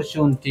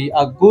opportunity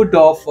a good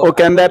offer. ਉਹ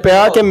ਕਹਿੰਦਾ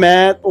ਪਿਆ ਕਿ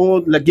ਮੈਂ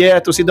ਉਹ ਲੱਗਿਆ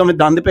ਤੁਸੀਂ ਦੋਵੇਂ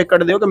ਦੰਦ ਪੇ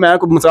ਕੱਢ ਦਿਓ ਕਿ ਮੈਂ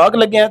ਕੋਈ ਮਜ਼ਾਕ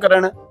ਲੱਗਿਆ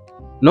ਕਰਨ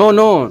no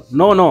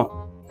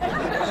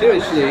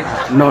Seriously?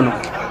 no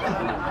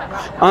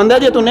ਆਂਦਾ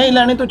ਜੇ ਤੂੰ ਨਹੀਂ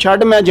ਲੈਣੀ ਤੂੰ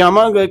ਛੱਡ ਮੈਂ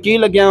ਜਾਵਾਂਗਾ ਕੀ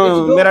ਲੱਗਿਆ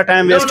ਮੇਰਾ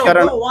ਟਾਈਮ ਵੇਸਟ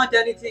ਕਰਨ Don't want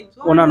anything.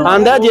 ਉਹਨਾਂ ਨੂੰ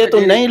ਆਂਦਾ ਜੇ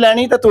ਤੂੰ ਨਹੀਂ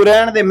ਲੈਣੀ ਤਾਂ ਤੂੰ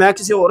ਰਹਿਣ ਦੇ ਮੈਂ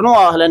ਕਿਸੇ ਹੋਰ ਨੂੰ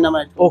ਆਖ ਲੈਣਾ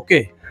ਮੈਂ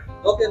okay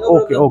Okay, no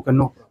problem.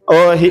 no oh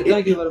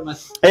Thank you very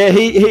much.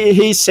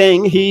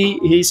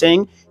 he's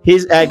saying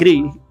he's agree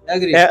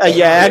Agree.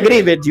 yeah agree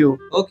with you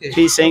Okay.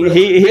 he's saying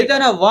he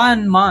Within a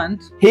 1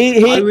 month. he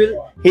I will.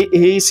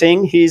 he's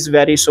saying he's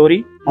very sorry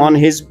on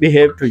his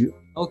behavior to you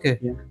Okay.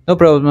 No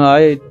problem.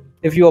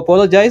 If you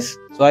apologize,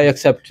 so I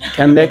accept.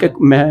 ਕਹਿੰਦਾ ਕਿ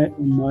ਮੈਂ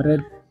ਮਾਰੇ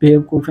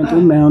ਬੇਵਕੂਫ ਹੈ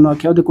ਤੂੰ ਮੈਂ ਉਹਨੂੰ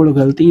ਆਖਿਆ ਉਹਦੇ ਕੋਲ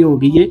ਗਲਤੀ ਹੋ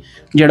ਗਈ ਏ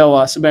ਜਿਹੜਾ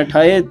ਵਾਸ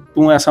ਬੈਠਾ ਏ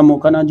ਤੂੰ ਐਸਾ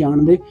ਮੌਕਾ ਨਾ ਜਾਣ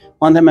ਦੇ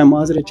ਆਂਦਾ ਮੈਂ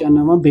ਮਾਜ਼ਰਤ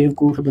ਚਾਹਨਾ ਵਾਂ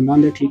ਬੇਵਕੂਫ ਬੰਦਾ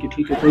ਦੇ ਠੀਕ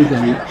ਹੈ ਕੋਈ ਗੱਲ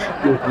ਨਹੀਂ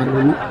ਉਹ ਕਰ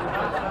ਲੈਣਾ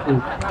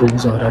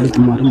 2000 ਵਾਲੀ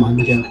तुम्हारा ਮੰਨ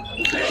ਗਿਆ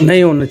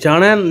ਨਹੀਂ ਉਹ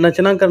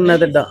ਨਚਣਾ ਕਰਨਾ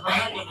ਤੇ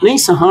ਨਹੀਂ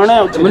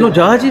ਸਹਾਣਾ ਮੈਨੂੰ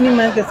ਜਾਚ ਹੀ ਨਹੀਂ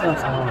ਮੈਂ ਕਿਸ ਤਰ੍ਹਾਂ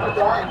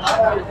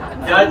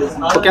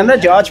ਉਹ ਕਹਿੰਦਾ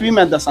ਜਾਂਚ ਵੀ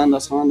ਮੈਂ ਦੱਸਾਂ ਦਾ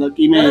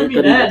ਕਿਵੇਂ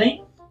ਕਰੀ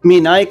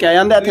ਮਹੀਨਾ ਇੱਕ ਆ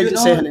ਜਾਂਦਾ ਇੱਥੇ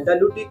ਜਿਸੇ ਹਲੇ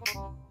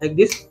Like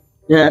this.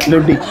 Yeah,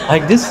 Luddi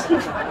Like this.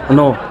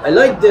 no I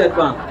like that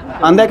one.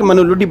 ਆਂਦਾ ਕਿ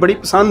ਮੈਨੂੰ ਲੁੱਡੀ ਬੜੀ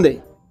ਪਸੰਦ ਏ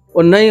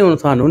ਉਹ ਨਹੀਂ ਹੁਣ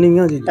ਸਾਨੂੰ ਨਹੀਂ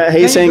ਆ ਜੀ ਹੀ Can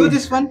you saying do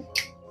this one?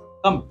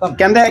 Come.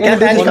 ਕਹਿੰਦਾ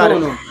ਇੰਜ ਕਰ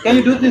Can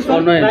you do this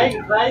one?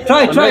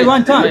 Try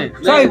one time.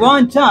 Try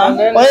one time.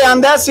 ਓਏ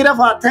ਆਂਦਾ ਸਿਰਫ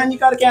ਹੱਥ ਇੰਜ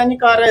ਕਰਕੇ ਇੰਜ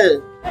ਕਰ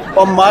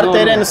ਉਹ ਮਰ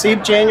ਤੇਰੇ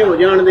ਨਸੀਬ ਚੇਂਜ ਹੋ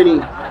ਜਾਣ ਦੇ ਨਹੀਂ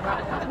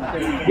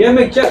Give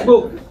me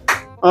checkbook.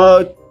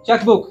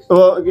 Checkbook.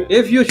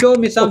 If you show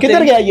me something.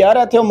 ਕਿੱਧਰ ਗਿਆ ਯਾਰ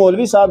ਇੱਥੇ ਉਹ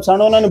ਮੌਲਵੀ ਸਾਹਿਬ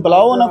ਸਨ ਉਹਨਾਂ ਨੂੰ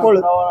ਬੁਲਾਓ ਉਹਨਾਂ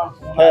ਕੋਲ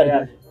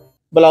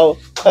ਬੁਲਾਓ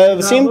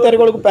ਵਸੀਮ ਤੇਰੇ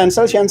ਕੋਲ ਕੋਈ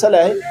ਪੈਨਸਲ ਸ਼ੈਂਸਲ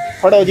ਹੈ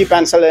ਫੜੋ ਜੀ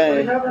ਪੈਨਸਲ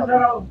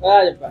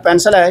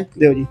ਹੈ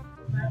ਦਿਓ ਜੀ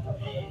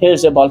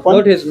here's a ball point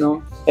What is no?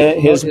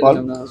 here's a ball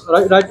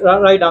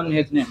Write down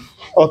his name.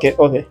 okay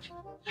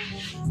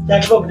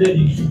Checkbook.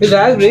 He's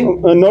angry.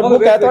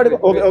 notebook ਹੈ ਤੁਹਾਡੇ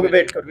ਕੋਲ okay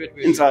wait ਕਰੋ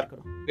ਇੰਤਜ਼ਾਰ ਕਰੋ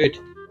Wait.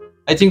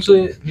 I think so.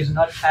 He's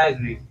not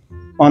angry.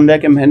 ਆਂਦਾ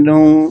ਕਿ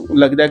ਮੈਨੂੰ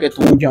ਲੱਗਦਾ ਕਿ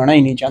ਤੂੰ ਜਾਣਾ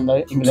ਹੀ ਨਹੀਂ ਚਾਹੁੰਦਾ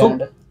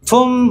ਇੰਗਲੈਂਡ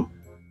तुम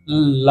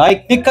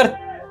like नहीं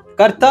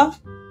करता?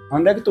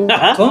 ਆਂਦਾ ਕਿ ਤੂੰ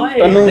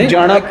ਤੈਨੂੰ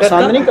ਜਾਣਾ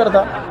ਪਸੰਦ ਨਹੀਂ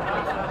ਕਰਦਾ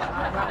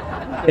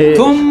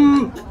तुम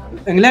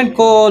इंग्लैंड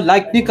को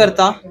लाइक नहीं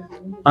करता?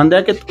 ਆਂਦਾ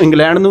ਕਿ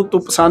ਇੰਗਲੈਂਡ ਨੂੰ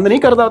ਤੂੰ ਪਸੰਦ ਨਹੀਂ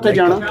ਕਰਦਾ ਉੱਥੇ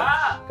ਜਾਣਾ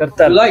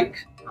ਕਰਤਾ Like.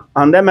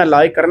 ਆਂਦਾ मैं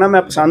लाइक करना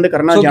मैं पसंद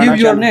करना So जाना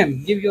give your चाहता name.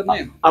 Give your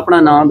name. अपना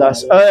नाम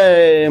दस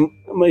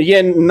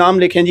ये नाम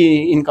लिखें जी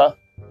इनका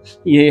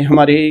ये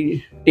हमारी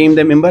टीम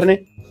दे मेंबर ने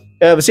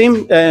वसीम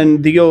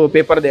दियो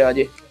पेपर दे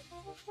आजे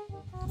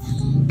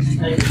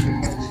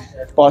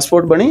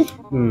पासपोर्ट बनी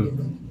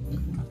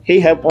he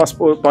have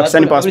passport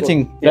Pakistani passport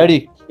Everything ready.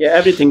 yeah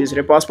everything is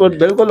ready passport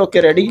बिल्कुल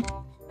okay ready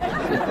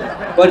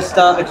What's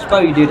the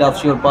expiry date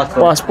of your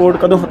passport? passport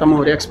कदों खत्म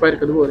हो रहा है expire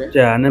कदों हो रहा है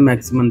ਚਾਹਨੇ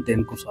ਮੈਕਸਿਮਮ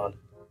 3 ਸਾਲ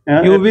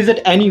You visit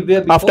anywhere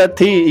before? after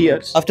 3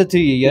 years After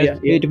 3 years,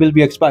 Yeah. it will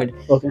be expired.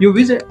 Okay. You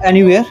visit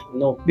anywhere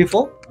no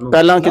before?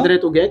 पहला किधरे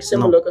तू गया किसी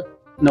मुल्क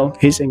no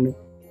he saying no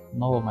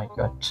No, my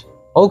God.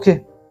 Okay.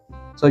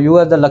 So you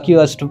are the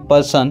luckiest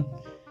person.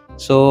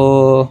 So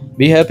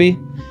be happy.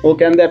 ਉਹ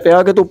ਕਹਿੰਦਾ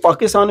ਪਿਆ ਕਿ ਤੂੰ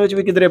ਪਾਕਿਸਤਾਨ ਵਿੱਚ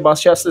ਵੀ ਕਿਧਰੇ ਬੱਸ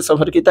ਸ਼ਾਸ ਤੇ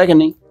ਸਫ਼ਰ ਕੀਤਾ ਕਿ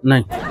ਨਹੀਂ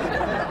ਨਹੀਂ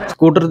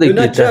ਸਕੂਟਰ ਤੇ Do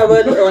not ਕੀਤਾ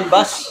travel on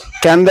bus.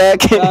 ਕਹਿੰਦਾ ਹੈ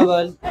ਕਿ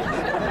Travel.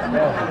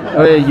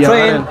 ਓਏ Train.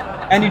 ਯਾਰ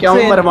Any ਕਿਉਂ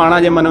train. ਮਰਵਾਣਾ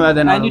ਜੇ ਮੈਨੂੰ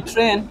ਇਹਦੇ ਨਾਲ Any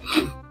train.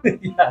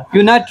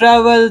 You not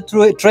travel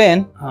through a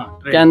train. ਹਾਂ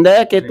ਕਹਿੰਦਾ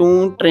ਹੈ ਕਿ ਤੂੰ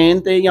ਟ੍ਰੇਨ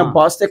ਤੇ ਜਾਂ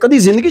ਬੱਸ ਤੇ ਕਦੀ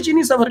ਜ਼ਿੰਦਗੀ 'ਚ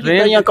ਨਹੀਂ ਸਫ਼ਰ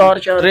ਕੀਤਾ ਜਾਂ ਕਾਰ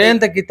ਚ ਟ੍ਰੇਨ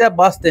ਤੇ ਕੀਤਾ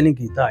ਬੱਸ ਤੇ ਨਹੀਂ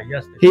ਕੀਤਾ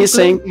yes he is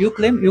saying You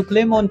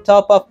claim on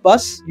top of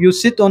bus. You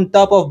sit on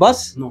top of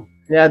bus. no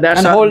yeah that's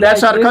And hold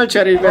that's like our this.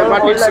 culture is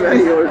but it's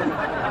very old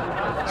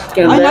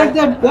I like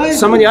that guy.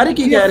 ਸਮਝ ਆ ਰਹੀ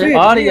ਕੀ ਕਹਿ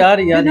ਰਹੇ ਯਾਰ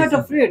They're not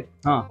afraid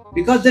ਹਾਂ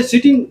because they're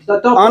sitting the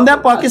top. ਆਂਦਾ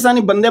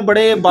ਪਾਕਿਸਤਾਨੀ ਬੰਦੇ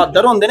ਬੜੇ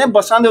ਬਹਾਦਰ ਹੁੰਦੇ ਨੇ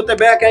ਬੱਸਾਂ ਦੇ ਉੱਤੇ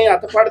ਬਹਿ ਕੇ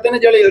ਹੱਥ ਫੜਦੇ ਨੇ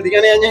ਜਿਹੜੇ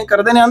ਹਿਲਦੀਆਂ ਨੇ ਐਂ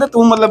ਕਰਦੇ ਨੇ ਆਂਦਾ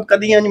ਤੂੰ ਮਤਲਬ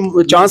ਕਦੀ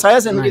ਚਾਂਸ ਆਇਆ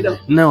ਜ਼ਿੰਦਗੀ ਦਾ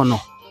no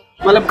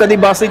ਮਤਲਬ ਕਦੀ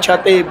ਬੱਸ ਦੀ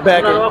ਛੱਤ ਤੇ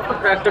ਬਹਿ ਕੇ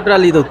ਟਰੈਕਟਰ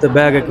ਟਰਾਲੀ ਦੇ ਉੱਤੇ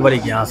ਬਹਿ ਕੇ ਇੱਕ ਵਾਰੀ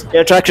ਗਿਆ ਸੀ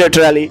yeah tractor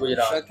trolley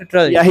Tractor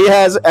trolley. yeah he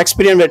has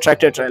experience with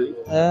tractor trolley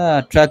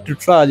Tractor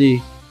trolley.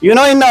 you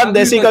know in our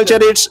desi culture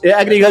it's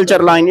agriculture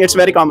line it's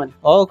very common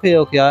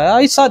Okay.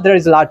 I saw there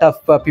is a lot of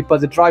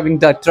people driving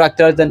the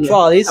tractors and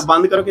trolleys.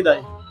 ਬੰਦ ਕਰੋ ਕਿਦਾ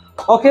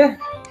Okay.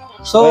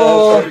 So.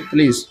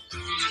 please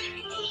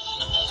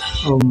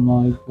Oh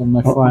my God,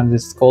 my friend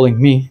is calling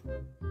me.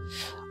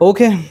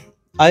 Okay.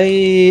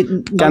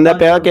 ਕਹਿੰਦਾ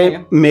ਪਿਆ ਕਿ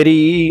ਮੇਰੀ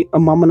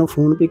ਮਾਮਾ ਨੂੰ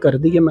phone ਵੀ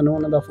ਕਰਦੀ ਹੈ ਮੈਨੂੰ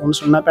ਉਹਨਾਂ ਦਾ ਫੋਨ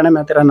ਸੁਣਨਾ ਪੈਣਾ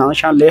ਮੈਂ ਤੇਰਾ ਨਾਂ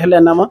ਸ਼ਾਨ ਲਿਖ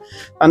ਲੈਣਾ ਵਾ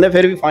ਕਹਿੰਦੇ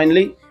ਫਿਰ ਵੀ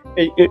finally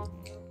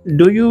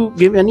do you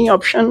give any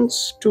options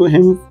to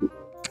him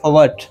For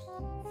what?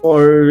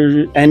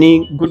 for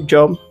any good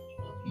job.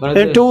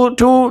 Brother,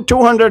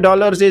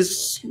 $200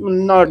 is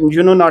not,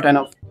 not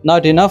enough.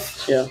 not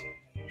enough. Yeah.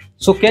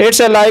 So can It's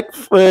like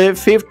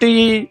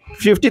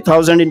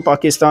 50,000 in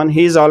Pakistan.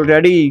 He's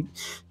already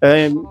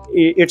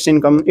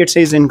it's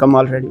his income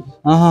already.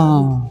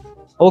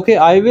 okay,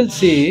 I will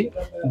see.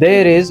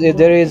 If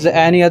there is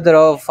any other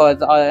of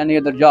any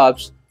other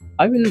jobs,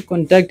 I will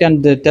contact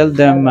and tell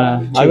them.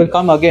 I will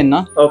come again,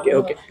 na.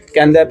 Okay.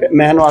 ਕਹਿੰਦਾ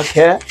ਮੈਂ ਇਹਨੂੰ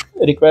ਆਖਿਆ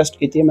request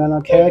ਕੀਤੀ ਮੈਂ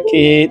ਆਖਿਆ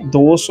ਕਿ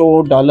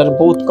 $200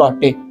 ਬਹੁਤ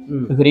ਘੱਟ ਹੈ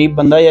ਗਰੀਬ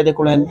ਬੰਦਾ ਇਹਦੇ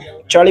ਕੋਲ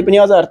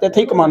 40-50 ਹਜ਼ਾਰ ਤੇ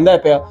ਇੱਥੇ ਹੀ ਕਮਾਉਂਦਾ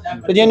ਪਿਆ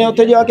ਤੇ ਜਿਹਨੇ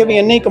ਉੱਥੇ ਜਾ ਕੇ ਵੀ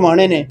ਇੰਨੇ ਹੀ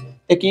ਕਮਾਣੇ ਨੇ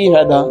ਤੇ ਕੀ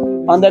ਫਾਇਦਾ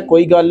ਆਂਦਾ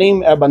ਕੋਈ ਗੱਲ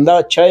ਨਹੀਂ ਇਹ ਬੰਦਾ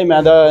ਅੱਛਾ ਹੈ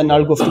ਮੈਂ ਦਾ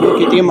ਨਾਲ ਗੁਫ਼ਤਗੂ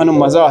ਕੀਤੀ ਮੈਨੂੰ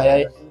ਮਜ਼ਾ ਆਇਆ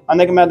ਹੈ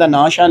ਆਂਦਾ ਕਿ ਮੈਂ ਦਾ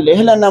ਨਾਂ ਸ਼ਾਨ ਲਿਖ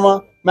ਲੈਣਾ ਵਾ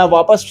ਮੈਂ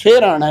ਵਾਪਸ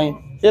ਫੇਰ ਆਣਾ ਹੈ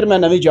ਫਿਰ ਮੈਂ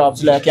ਨਵੀਂ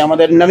ਜੌਬਸ ਲੈ ਕੇ ਆਵਾਂ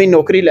ਤੇ ਨਵੀਂ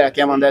ਨੌਕਰੀ ਲੈ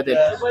ਕੇ ਆਵਾਂਦਾ ਤੇ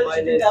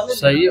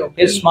ਸਹੀ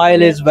his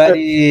smile is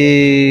very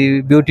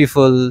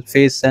beautiful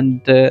face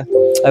and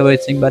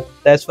everything but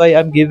that's why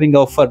I'm giving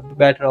offer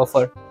better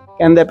offer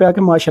ਕਹਿੰਦਾ ਪਿਆ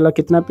ਕਿ ਮਾਸ਼ਾਅੱਲਾ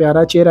ਕਿੰਨਾ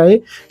ਪਿਆਰਾ ਚਿਹਰਾ ਹੈ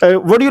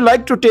would you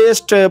like to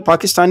taste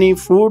Pakistani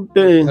food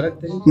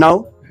now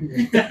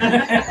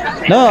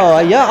no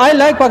yeah I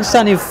like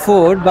Pakistani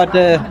food but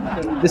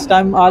this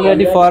time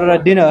already for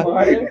dinner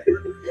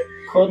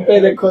ਖੋਤੇ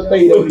ਦੇ ਖੋਤੇ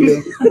ਹੀ ਰਹੀ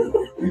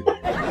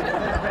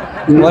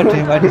what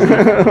is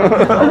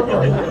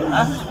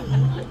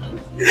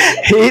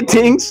he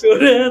thinks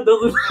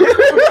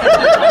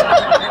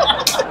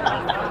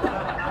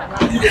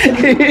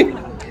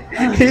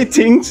he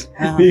thinks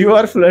you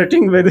are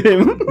flirting with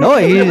him no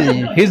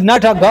he's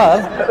not a girl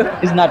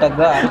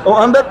ਉਹ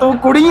ਆਂਦਾ ਤੂੰ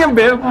ਕੁੜੀ ਹੈ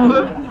ਬੇਵਕੂਫ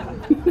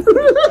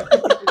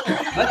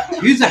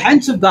he's a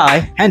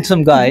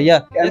handsome guy yeah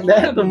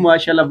ਕਹਿੰਦਾ ਤੂੰ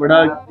ਮਾਸ਼ਾਅੱਲਾ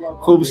ਬੜਾ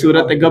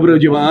ਖੂਬਸੂਰਤ ਤੇ ਗੱਭਰੂ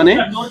ਜਵਾਨ ਹੈ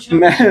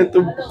ਮੈਂ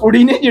ਤੂੰ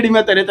ਕੁੜੀ ਨਹੀਂ ਜਿਹੜੀ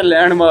ਮੈਂ ਤੇਰੇ ਤੇ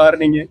ਲੈਣ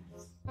ਮਾਰਨੀ ਹੈ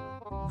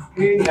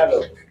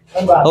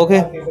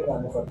okay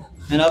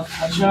enough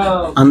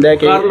ਆਂਦਾ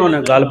ਕਿ ਕਰ ਲੋ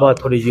ਨੇ ਗੱਲਬਾਤ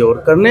ਥੋੜੀ ਜਿਹੀ ਹੋਰ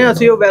ਕਰਨੇ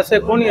ਅਸੀਂ ਉਹ ਵੈਸੇ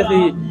ਕੋਣੀ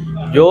ਅਸੀਂ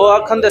ਜੋ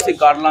ਆਖਣ ਦੇ ਅਸੀਂ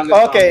ਕਰ ਲਾਂਗੇ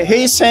okay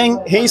he's saying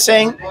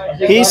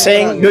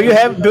do you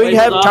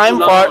have time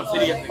for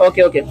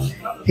okay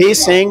he's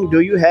saying do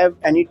you have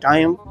any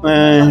time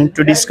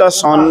to discuss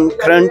on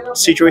current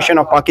situation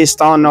of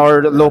Pakistan or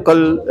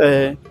local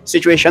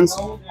situations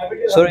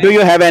sorry do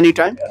you have any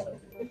time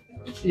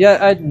yeah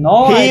I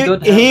know I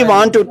don't he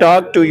want to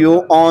talk to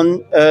you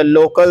on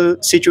local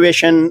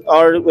situation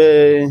or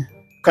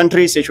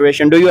country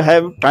situation do you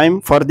have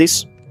time for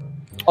this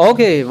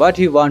okay what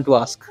you want to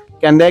ask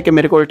ਕਹਿੰਦਾ ਹੈ ਕਿ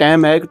ਮੇਰੇ ਕੋਲ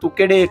time ਹੈ ਕਿ ਤੂੰ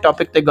ਕਿਹੜੇ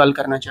topic ਤੇ ਗੱਲ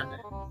ਕਰਨਾ ਚਾਹੁੰਦਾ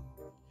ਹੈ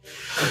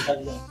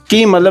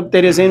ਕੀ ਮਤਲਬ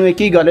ਤੇਰੇ ਜ਼ਿਹਨ ਵਿੱਚ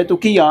ਕੀ ਗੱਲ ਹੈ ਤੂੰ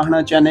ਕੀ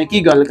ਆਖਣਾ ਚਾਹੁੰਦਾ ਹੈ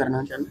ਕੀ ਗੱਲ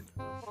ਕਰਨਾ ਚਾਹੁੰਦਾ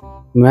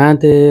ਮੈਂ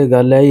ਤੇ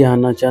ਗੱਲ ਇਹੀ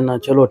ਆਖਣਾ ਚਾਹਨਾ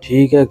ਚਲੋ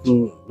ਠੀਕ ਹੈ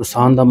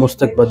ਇਨਸਾਨ ਦਾ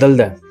ਮੁਸਤਕ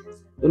ਬਦਲਦਾ ਹੈ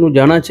ਉਹਨੂੰ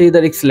ਜਾਣਾ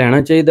ਚਾਹੀਦਾ ਰਿਕਸ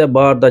ਲੈਣਾ ਚਾਹੀਦਾ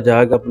ਬਾਹਰ ਦਾ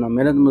ਜਾ ਕੇ ਆਪਣਾ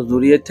ਮਿਹਨਤ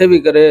ਮਜ਼ਦੂਰੀ ਇੱਥੇ ਵੀ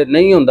ਕਰੇ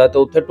ਨਹੀਂ ਹੁੰਦਾ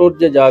ਤਾਂ ਉੱਥੇ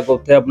ਟੁੱਟ ਜਾ ਕੇ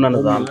ਉੱਥੇ ਆਪਣਾ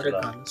ਨਿਜ਼ਾਮ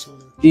ਚਲਾ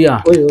ਕੀ ਆ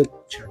ਓਏ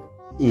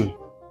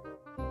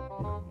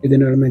ਇਹਦੇ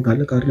ਨਾਲ ਮੈਂ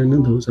ਗੱਲ ਕਰ ਰਿਹਾ ਨਾ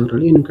 2000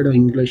 ਵਾਲੀ ਇਹਨੂੰ ਕਿਹੜਾ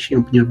ਇੰਗਲਿਸ਼ ਜਾਂ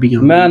ਪੰਜਾਬੀ ਆ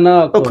ਮੈਂ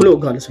ਨਾ ਖਲੋ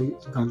ਗੱਲ ਸੁਣ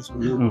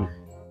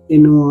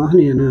ਇਹਨੂੰ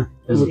ਆਖਨੇ ਆ ਨਾ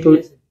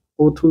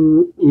ਉਥੋਂ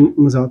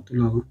ਮਜ਼ਾਕ ਤੋਂ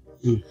ਲਾਵਾ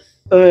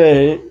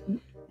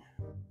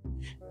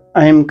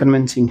I am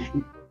convincing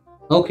him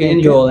okay in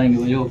your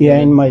language okay. yeah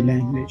in my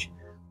language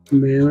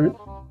ਮੈਂ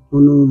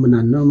ਉਹਨੂੰ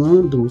ਮਨਾਨਾ ਵਾ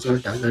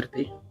 $2000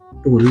 ਤੇ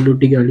ਢੋਲ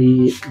ਲੁੱਡੀ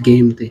ਵਾਲੀ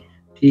ਗੇਮ ਤੇ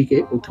ਠੀਕ ਹੈ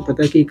ਉੱਥੇ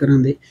ਪਤਾ ਕੀ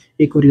ਕਰਾਂਦੇ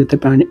ਇੱਕ ਵਾਰੀ ਉੱਥੇ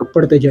ਪਾਣੀ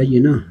ਉੱਪਰ ਤੇ ਜਾਈਏ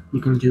ਨਾ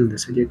ਨਿਕਲ ਜਾਂਦੇ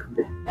ਸਜੇ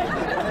ਖੱਬੇ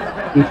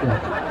ਠੀਕ ਹੈ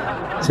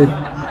ਸਿਰ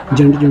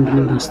ਜੰਡ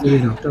ਨਾਲ ਰਸਤੇ ਦੇ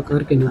ਰਾਬਤਾ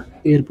ਕਰਕੇ ਨਾ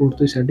에어ਪੋਰਟ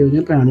ਤੋਂ ਸਾਡੇ ਹੋ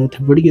ਜਾ ਭੈਣ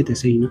ਉੱਥੇ ਵੜੀਏ ਤੇ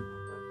ਸਹੀ ਨਾ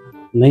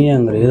ਨਹੀਂ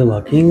ਅੰਗਰੇਜ਼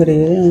ਵਾਕਈ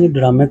ਅੰਗਰੇਜ਼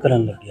ਡਰਾਮੇ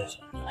ਕਰਨ ਲੱਗਿਆ ਸੀ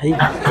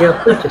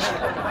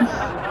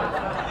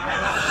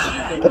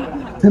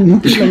ਤੈਨੂੰ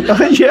ਕੀ ਲੱਗਦਾ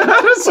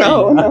ਯਾਰ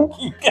ਸਾਉ ਨਾ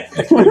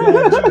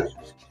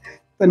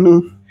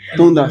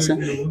ਤੂੰ ਦੱਸ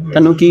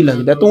ਤੈਨੂੰ ਕੀ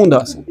ਲੱਗਦਾ ਤੂੰ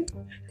ਦੱਸ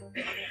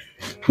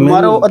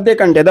ਮਾਰੋ ਅੱਧੇ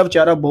ਘੰਟੇ ਦਾ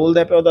ਵਿਚਾਰਾ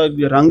ਬੋਲਦਾ ਪਿਆ ਉਹਦਾ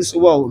ਰੰਗ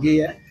ਸੁਭਾ ਹੋ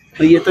ਗਿਆ ਹੈ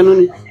ਇਹ ਤੈਨੂੰ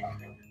ਨਹੀਂ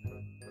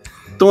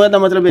ਤੂੰ ਇਹਦਾ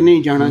ਮਤਲਬ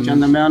ਨਹੀਂ ਜਾਣਾ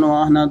ਚਾਹੁੰਦਾ ਮੈਂ ਉਹਨੂੰ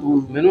ਆਖਣਾ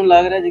ਤੂੰ ਮੈਨੂੰ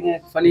ਲੱਗ ਰਿਹਾ ਜਿਵੇਂ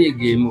ਫਨੀ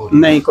ਗੇਮ ਹੋ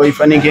ਨਹੀਂ ਕੋਈ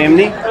ਫਨੀ ਗੇਮ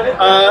ਨਹੀਂ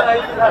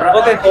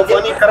ਓਕੇ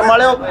ਫਨੀ ਕਰਮ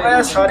ਵਾਲੇ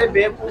ਉਹ ਸਾਰੇ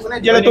ਬੇਵਕੂਫ ਨੇ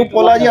ਜਿਹੜੇ ਤੂੰ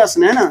ਪੋਲਾ ਜਿਹਾ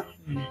ਹੱਸਣਾ ਨਾ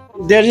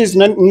there is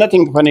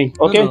nothing funny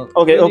okay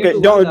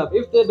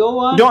if they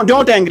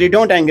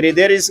don't angry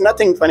there is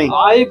nothing funny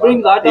I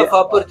bring lot of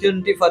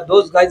opportunity for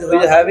those guys who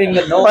are having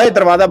no ਓਏ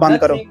ਦਰਵਾਜ਼ਾ ਬੰਦ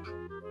ਕਰੋ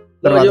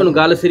ਦਰਵਾਜ਼ਾ ਹੁਣ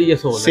ਗੱਲ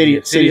ਸੀਰੀਅਸ ਹੋ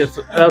ਸੀਰੀਅਸ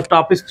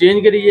ਟਾਪਿਕ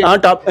ਚੇਂਜ ਕਰੀਏ ਹਾਂ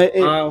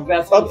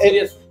ਵੈਸੇ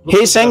serious he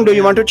is saying do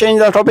you want to change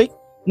the topic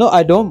no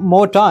I don't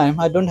more time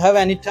I don't have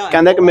any time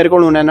ਕਹਿੰਦਾ ਕਿ ਮੇਰੇ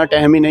ਕੋਲ ਹੁਣ ਇੰਨਾ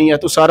ਟਾਈਮ ਹੀ ਨਹੀਂ ਹੈ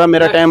ਤੂੰ ਸਾਰਾ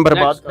ਮੇਰਾ ਟਾਈਮ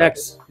ਬਰਬਾਦ ਕਰ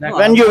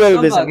when you will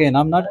visit again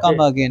I'm not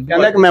come again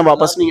ਕਹਿੰਦਾ ਕਿ ਮੈਂ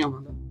ਵਾਪਸ ਨਹੀਂ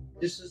ਆਵਾਂਗਾ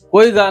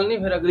ਕੋਈ ਗੱਲ ਨਹੀਂ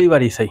ਫਿਰ ਅਗਲੀ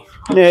ਵਾਰੀ ਸਹੀ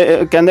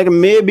ਕਹਿੰਦਾ ਕਿ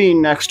maybe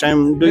next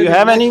time do you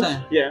have any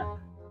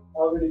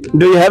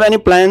do you have any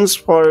plans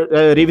for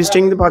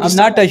revisiting the Pakistan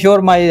I'm not sure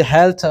my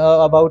health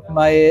about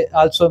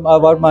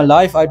my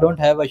life I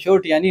don't have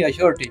any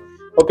assurity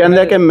ਉਹ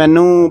ਕਹਿੰਦਾ ਕਿ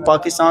ਮੈਨੂੰ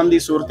ਪਾਕਿਸਤਾਨ ਦੀ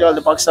ਸੂਰਤ-ਹਾਲ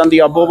ਤੇ ਪਾਕਿਸਤਾਨ ਦੀ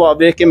ਆਬੋ-ਹਵਾ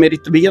ਵੇਖ ਕੇ ਮੇਰੀ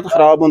ਤਬੀਅਤ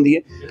ਖਰਾਬ ਹੁੰਦੀ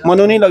ਹੈ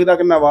ਮੈਨੂੰ ਨਹੀਂ ਲੱਗਦਾ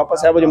ਕਿ ਮੈਂ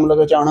ਵਾਪਸ ਇਹੋ ਜਿਹੇ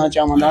ਮੁਲਕ ਚ ਆਉਣਾ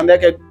ਚਾਹਾਂਗਾ ਕਹਿੰਦਾ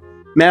ਕਿ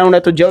ਮੈਂ ਹੁਣ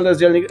ਇੱਥੋਂ ਜਲਦ ਤੋਂ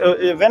ਜਲਦ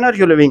when are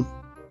you leaving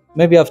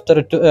maybe after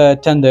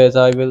 10 days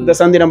I will.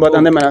 ਦਸਾਂ ਦਿਨਾਂ ਬਾਅਦ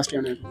ਆਂਦੇ ਮੈਂ ਲਾਸਟ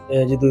ਆਉਣਾ।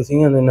 ਇਹ ਜੀ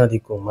ਤੁਸੀਂ ਆਂਦੇ ਇਹਨਾਂ ਦੀ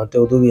ਘੁੰਮਾ ਤੇ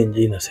ਉਦੋਂ ਵੀ ਇੰਜ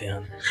ਹੀ ਨਸੇ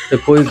ਹਨ ਤੇ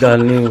ਕੋਈ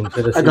ਗੱਲ ਨਹੀਂ ਹੁਣ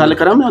ਫਿਰ ਅਸੀਂ ਗੱਲ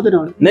ਕਰਾਂ ਮੈਂ ਉਹਦੇ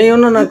ਨਾਲ? ਨਹੀਂ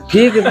ਉਹਨਾਂ ਨਾਲ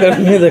ਠੀਕ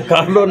ਕਰਨੀ ਤੇ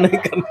ਕਰ ਲੋ, ਨਹੀਂ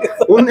ਕਰਨੀ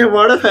ਉਹਨੇ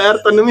ਵੜ ਖੈਰ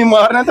ਤੈਨੂੰ ਵੀ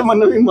ਮਾਰਨਾ ਤੇ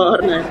ਮੈਨੂੰ ਵੀ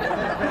ਮਾਰਨਾ।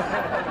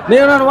 ਨਹੀਂ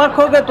ਉਹਨਾਂ ਨੂੰ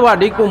ਆਖੋ ਕਿ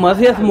ਤੁਹਾਡੀ ਘੁੰਮਾ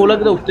ਸੀ ਇਸ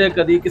ਮੁਲਕ ਦੇ ਉੱਤੇ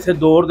ਕਦੀ ਕਿਸੇ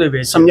ਦੌਰ ਦੇ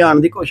ਵਿੱਚ ਸਮਝਾਉਣ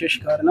ਦੀ ਕੋਸ਼ਿਸ਼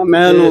ਕਰਨਾ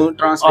ਮੈਂ ਉਹਨੂੰ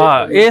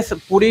ਟ੍ਰਾਂਸਲੇਟ ਇਸ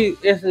ਪੂਰੀ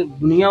ਇਸ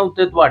ਦੁਨੀਆ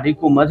ਉੱਤੇ ਤੁਹਾਡੀ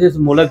ਘੁੰਮਾ ਸੀ ਇਸ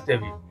ਮੁਲਕ ਤੇ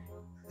ਵੀ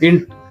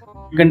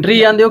कंट्री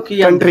जानते हो कि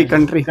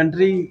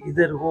कंट्री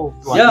इधर हो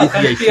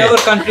country, our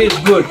country is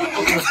good.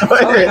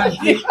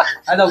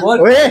 And the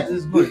work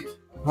is good.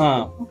 हाँ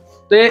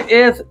ਤੇ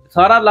ਇਹ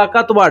ਸਾਰਾ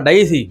ਇਲਾਕਾ ਤੁਹਾਡਾ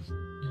ਹੀ ਸੀ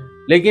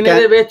ਲੇਕਿਨ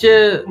ਇਹਦੇ ਵਿੱਚ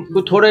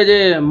ਕੋਈ ਥੋੜੇ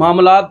ਜਿਹੇ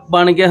ਮਾਮਲਾਤ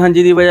ਬਣ ਗਏ ਹਨ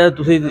ਜਿਹਦੀ ਵਜ੍ਹਾ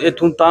ਤੁਸੀਂ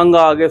ਇੱਥੋਂ ਤੰਗ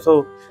ਆ ਗਏ ਸੋ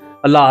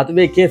ਹਾਲਾਤ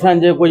ਵੇਖੇ ਸਨ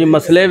ਜੇ ਕੁਝ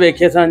ਮਸਲੇ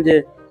ਵੇਖੇ ਸਨ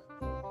ਜੇ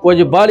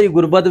ਕੁਝ ਬਾਹਲੀ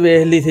ਗੁਰਬਤ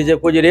ਵੇਖ ਲਈ ਸੀ ਜੇ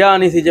ਕੁਝ ਰਿਹਾ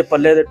ਨਹੀਂ ਸੀ ਜੇ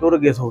ਪੱਲੇ ਤੇ ਟੁਰ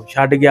ਗਏ ਸੋ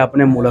ਛੱਡ ਗਿਆ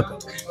ਆਪਣੇ ਮੁਲਕ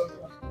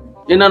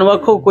ਇਹਨਾਂ ਨੂੰ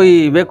ਆਖੋ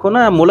ਕੋਈ ਵੇਖੋ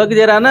ਨਾ ਮੁਲਕ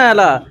ਜਿਹੜਾ ਨਾ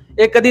ਇਹਲਾ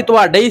ਇਹ ਕਦੀ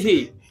ਤੁਹਾਡਾ ਹੀ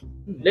ਸੀ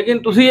ਲੇਕਿਨ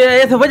ਤੁਸੀਂ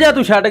ਇਸ ਵਜ੍ਹਾ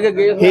ਤੋਂ ਛੱਡ ਕੇ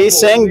ਗਏ। He is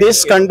saying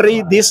this country,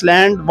 this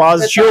land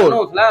was your,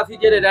 ਅਸੀਂ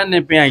ਜਿਹੜੇ ਰਹਿੰਦੇ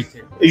ਪਿਆ ਇੱਥੇ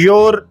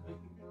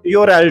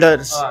your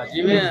elders,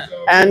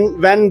 and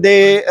when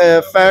they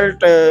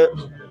felt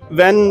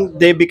when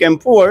they became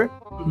poor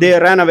they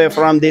ran away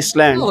from this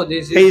land. No,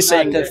 this He is is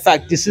saying not a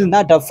fact. This is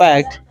not a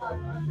fact.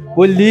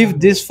 We leave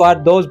this for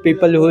those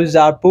people who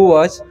are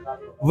poor.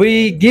 We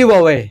give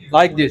away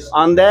like this.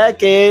 ਆਂਦਾ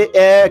ਕਿ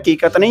ਇਹ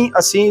ਹਕੀਕਤ ਨਹੀਂ,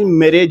 ਅਸੀਂ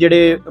ਮੇਰੇ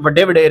ਜਿਹੜੇ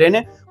ਵੱਡੇ ਵਡੇਰੇ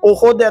ਨੇ ਉਹ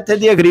ਖੁਦ ਇੱਥੇ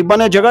ਦੀਆਂ ਗਰੀਬਾਂ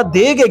ਨੇ ਜਗ੍ਹਾ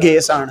ਦੇ ਕੇ ਗਏ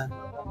ਸਨ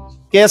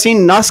ਕਿ ਅਸੀਂ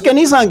ਨਸ ਕੇ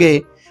ਨਹੀਂ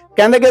ਸਾਂਗੇ।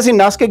 ਕਹਿੰਦੇ ਕਿ ਅਸੀਂ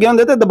ਨਸ ਕੇ ਗਏ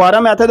ਹੁੰਦੇ ਤੇ ਦੁਬਾਰਾ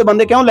ਮੈਂ ਇੱਥੇ ਦੇ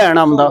ਬੰਦੇ ਕਿਉਂ ਲੈਣ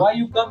ਆਉਂਦਾ। Why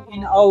you come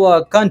in our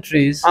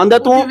countries? ਆਂਦਾ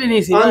ਤੂੰ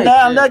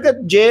ਆਂਦਾ ਕਿ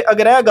ਜੇ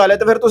ਅਗਰ ਇਹ ਗੱਲ ਹੈ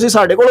ਤੇ ਫਿਰ ਤੁਸੀਂ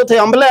ਸਾਡੇ ਕੋਲ ਉੱਥੇ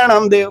ਅੰਬ ਲੈਣ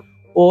ਆਉਂਦੇ ਹੋ।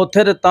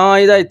 ਉੱਥੇ ਤੇ ਤਾਂ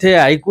ਇਹਦਾ ਇੱਥੇ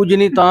ਹੈ ਹੀ ਕੁਝ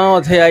ਨਹੀਂ ਤਾਂ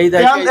ਉੱਥੇ ਆਈਦਾ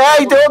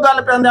ਇਹ ਤੇ ਉਹ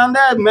ਗੱਲ ਪੈਂਦਾ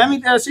ਆਂਦਾ ਮੈਂ ਵੀ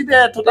ਤੇ ਅਸੀਂ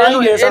ਤੇ ਇੱਥੋਂ ਤਾਂ ਹੀ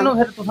ਗਏ ਇਹਨੂੰ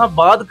ਫਿਰ ਤੁਸੀਂ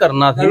ਬਾਤ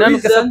ਕਰਨਾ ਸੀ ਇਹਨਾਂ ਨੂੰ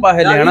ਕਿਸੇ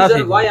ਪਾਸੇ ਲੈਣਾ ਸੀ।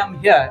 Why I'm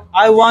here?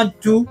 I want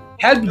to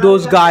help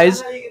those guys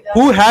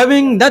who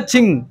having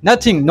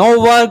nothing, no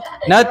work,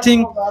 nothing.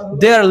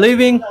 They are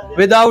living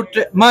without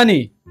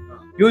money.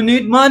 You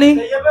need money?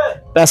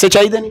 ਪੈਸੇ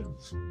ਚਾਹੀਦੇ ਨੇ,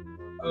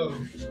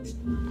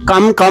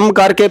 ਕੰਮ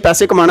ਕਰਕੇ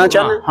ਪੈਸੇ ਕਮਾਉਣਾ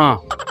ਚਾਹੁੰਦੇ। ਹਾਂ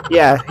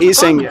yeah he is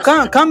saying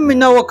come in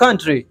our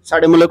country.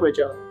 ਸਾਡੇ ਮੁਲਕ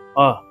ਵਿੱਚ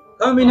ਹਾਂ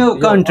Come in our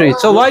country.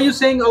 So why you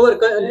saying our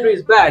country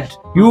is bad?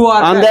 You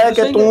are ਆਂਦਾ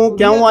ਕਿ ਤੂੰ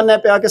ਕਿਉਂ ਆਨਾ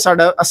ਪਿਆ ਕਿ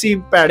ਸਾਡਾ ਅਸੀਂ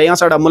ਭੈੜੇ ਆ,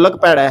 ਸਾਡਾ ਮੁਲਕ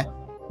ਭੈੜਾ ਹੈ।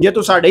 ਜੇ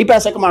ਤੂੰ ਸਾਡੇ ਹੀ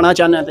ਪੈਸੇ ਕਮਾਉਣਾ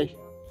ਚਾਹੁੰਦਾ ਤੇ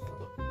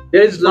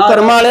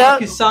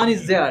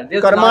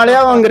ਕਰਮ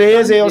ਵਾਲਿਆ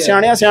ਅੰਗਰੇਜ਼ ਹੈ ਉਹ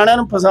ਸਿਆਣਿਆਂ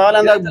ਨੂੰ ਫਸਾ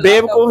ਲੈਂਦਾ।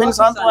 ਬੇਵਕੂਫ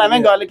ਇਨਸਾਨ ਤੂੰ ਐਵੇਂ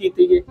ਗੱਲ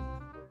ਕੀਤੀ ਜੇ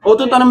ਉਹ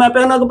ਤੋਂ ਤੈਨੂੰ ਮੈਂ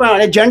ਪਹਿਲਾਂ ਕਿ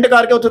ਭੈਣੇ ਏਜੰਟ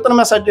ਕਰਕੇ ਉੱਥੇ ਤੈਨੂੰ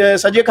ਮੈਂ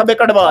ਸੱਜੇ ਖੱਬੇ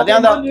ਕਢਵਾ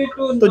ਦਿਆਂਦਾ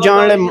ਤੂੰ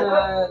ਜਾਣ ਲੈ।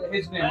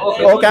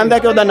 ਉਹ ਕਹਿੰਦਾ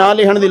ਕਿ ਉਹਦਾ ਨਾਂ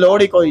ਲਿਖਣ ਦੀ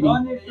ਲੋੜ ਹੀ ਕੋਈ ਨਹੀਂ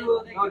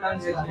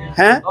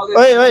ਹੈ।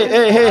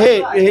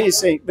 ਓਏ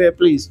ਸੇ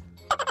ਪਲੀਜ਼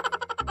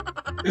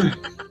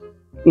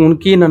ਹੁਣ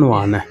ਕੀ ਇਹਨਾਂ ਨੂੰ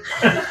ਆਣਾ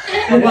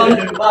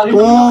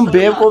ਤੂੰ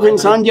ਬੇਵਕੂਫ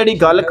ਇਨਸਾਨ ਜਿਹੜੀ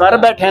ਗੱਲ ਕਰ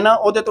ਬੈਠੇ ਨਾ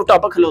ਉਹਦੇ ਤੋਂ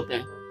ਟੱਪ ਖਲੋਤੇ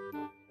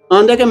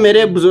ਆਂਦਾ ਕਿ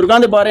ਮੇਰੇ ਬਜ਼ੁਰਗਾਂ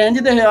ਦੇ ਬਾਰੇ ਇੰਜ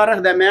ਤੇ ਖਿਆਲ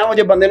ਰੱਖਦਾ। ਮੈਂ ਉਹ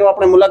ਜੇ ਬੰਦੇ ਨੂੰ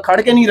ਆਪਣੇ ਮੁਲਕ ਖੜ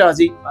ਕੇ ਨਹੀਂ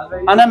ਰਾਜ਼ੀ।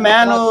 ਆਂਦਾ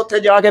ਮੈਂ ਇਹਨੂੰ ਉੱਥੇ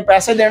ਜਾ ਕੇ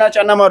ਪੈਸੇ ਦੇਣਾ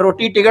ਚਾਹੁੰਦਾ ਵਾ,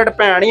 ਰੋਟੀ ਟਿਕਟ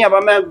ਭੈਣ ਹੀ ਆਵਾ,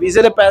 ਮੈਂ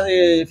ਵੀਜ਼ੇ ਦੇ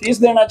ਪੈਸੇ ਫੀਸ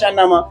ਦੇਣਾ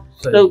ਚਾਹੁੰਦਾ ਵਾ।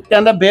 ਤੇ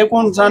ਕਹਿੰਦਾ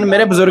ਬੇਵਕੂਫ ਇਨਸਾਨ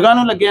ਮੇਰੇ ਬਜ਼ੁਰਗਾਂ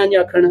ਨੂੰ ਲੱਗਿਆ ਇੰਜ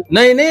ਆਖਣ।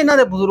 ਨਹੀਂ ਇਹਨਾਂ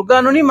ਦੇ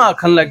ਬਜ਼ੁਰਗਾਂ ਨੂੰ ਨਹੀਂ ਮੈਂ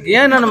ਆਖਣ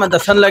ਲੱਗਿਆ, ਇਹਨਾਂ ਨੂੰ ਮੈਂ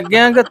ਦੱਸਣ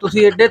ਲੱਗਿਆ ਕਿ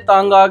ਤੁਸੀਂ ਐਡੇ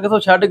ਤੰਗ ਆ ਕੇ ਤੋਂ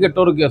ਛੱਡ ਕੇ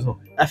ਟੁਰ ਗਏ ਸੋ।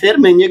 ਫਿਰ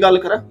ਮੈਂ ਇਹ ਗੱਲ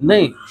ਕਰਾਂ?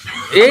 ਨਹੀਂ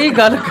ਇਹੀ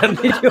ਗੱਲ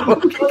ਕਰਨੀ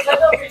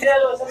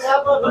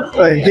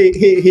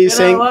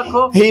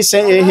he's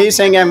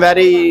saying I'm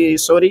very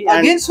sorry and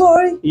again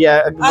sorry. Yeah,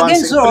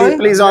 again sorry.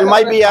 Please on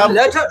my behalf.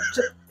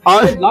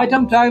 Night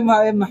time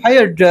I am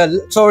hired.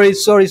 Sorry.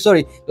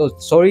 No,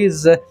 sorry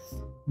is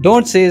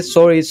don't say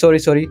sorry.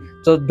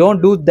 So don't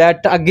do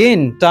that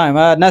again.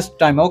 Next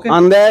time, okay?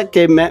 And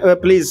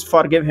please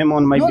forgive him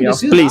on my behalf.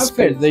 Please.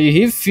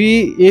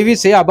 If we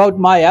say about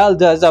my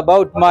elders,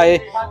 about my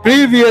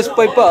previous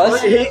papers,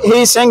 he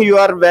is saying you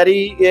are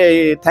very.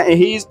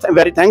 He is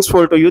very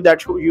thankful to you that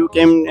you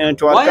came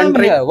to our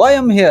country. Why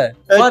I'm here?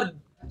 For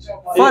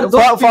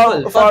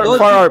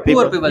our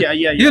people. Yeah.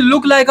 You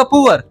look like a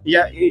poor.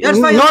 Yeah.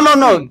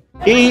 No.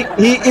 He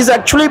is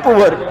actually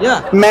poor. Yeah.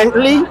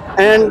 Mentally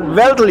and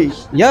wealthily.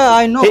 Yeah,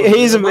 I know.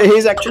 He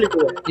is actually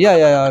poor.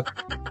 Yeah.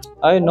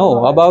 I know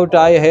about.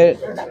 I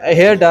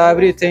heard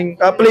everything.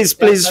 Please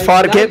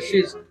forgive.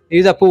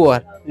 He's a poor.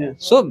 Yeah.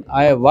 So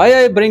why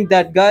I bring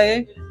that guy?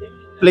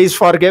 Please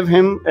forgive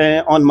him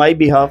on my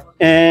behalf.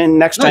 And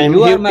next time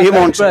you are my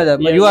best brother.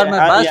 You are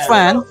my best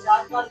friend.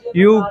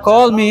 You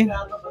call me.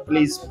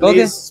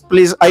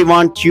 Please. I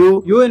want you.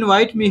 You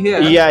invite me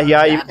here. Yeah.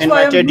 I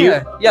invited you.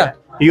 Yeah.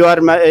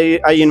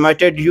 I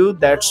invited you.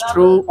 That's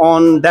true.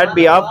 On that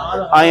behalf,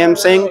 I am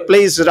saying,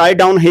 please write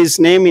down his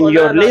name in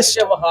your list.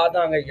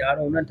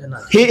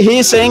 He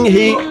is saying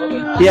he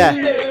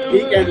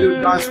can do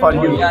dance for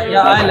you.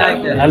 Yeah, I like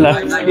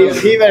that.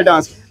 He will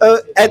dance.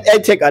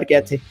 ਇੱਥੇ ਕਰਕੇ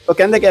ਇੱਥੇ ਉਹ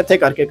ਕਹਿੰਦੇ ਕਿ ਇੱਥੇ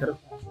ਕਰਕੇ ਕਰੋ।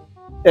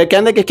 ਇਹ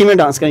ਕਹਿੰਦੇ ਕਿ ਕਿਵੇਂ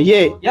ਡਾਂਸ ਕਰਾਂ?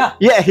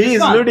 Yeah, he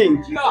is leading.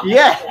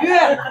 Yeah,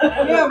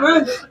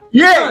 man.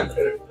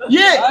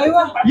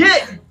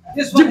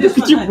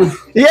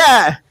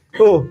 Yeah.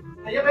 Oh.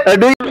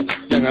 Do you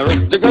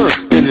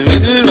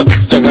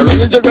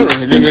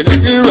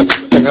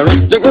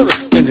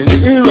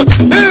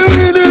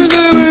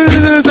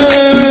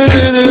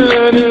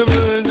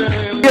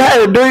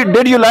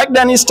did you like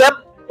any step?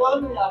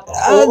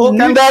 ਉਹ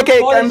ਕਹਿੰਦਾ ਕਿ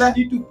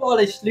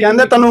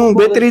ਕਹਿੰਦਾ ਤੈਨੂੰ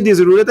ਬਿਹਤਰੀ ਦੀ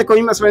ਜ਼ਰੂਰਤ ਹੈ,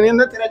 ਕੋਈ ਮਸਲਾ ਨਹੀਂ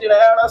ਹੁੰਦਾ, ਤੇਰਾ ਜਿਹੜਾ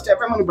ਇਹ ਵਾਲਾ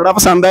ਸਟੈਪ ਹੈ ਮੈਨੂੰ ਬੜਾ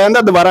ਪਸੰਦ ਆਇਆ,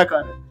 ਕਹਿੰਦਾ ਦੁਬਾਰਾ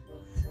ਕਰ,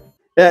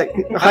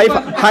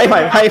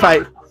 ਹਾਈ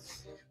ਫਾਈਵ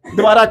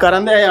ਦੁਬਾਰਾ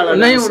ਕਰਨ ਦੇ ਵਾਲਾ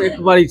ਨਹੀਂ ਹੁਣ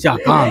ਇੱਕ ਵਾਰੀ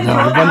ਝਾਕਾ ਆਉਂਦਾ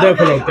ਬੰਦੇ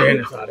ਖਲੋਤੇ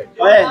ਨੇ ਸਾਰੇ।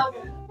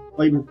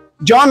 ਓਏ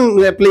John,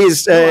 please.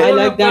 I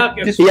like that.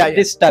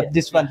 This step,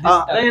 this one.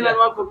 ਨਹੀਂ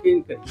ਨਾ ਕੋ ਕੀਨ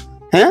ਕਰ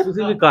ਹੈ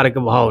ਤੁਸੀਂ ਵੀ ਕਰਕੇ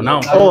ਬਹਾਓ ਨਾ।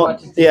 ਉਹ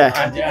yeah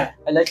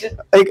I like it.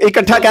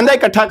 ਇਕੱਠਾ ਕਹਿੰਦਾ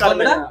ਇਕੱਠਾ ਕਰ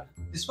ਲੈ।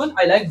 This one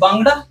I like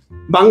bhangra.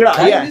 Bhangra,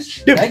 yeah.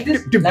 Like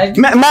this.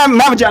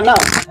 मैं बजाना।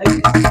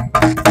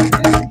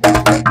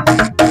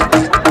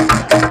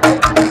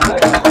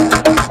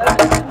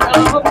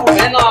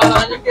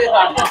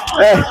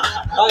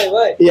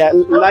 Yeah,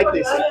 like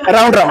this.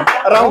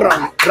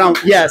 Round.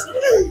 Yes.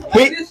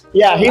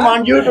 He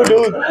want you to do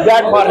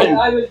that for him.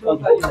 I will do.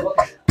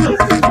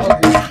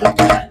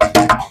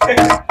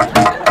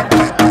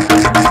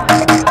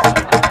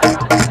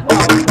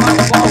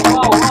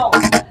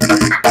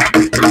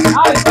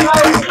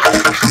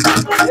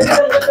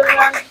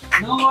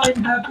 Now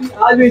I'm happy.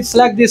 I will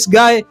select this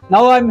guy.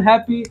 Now I'm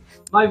happy.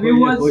 My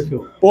viewers.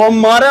 वो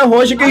मारा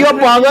होश की वो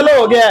पागल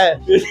हो गया है।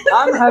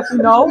 I'm happy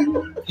now.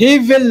 He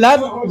will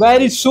learn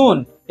very soon.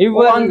 He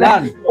will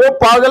learn. वो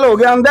पागल हो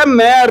गया आंदा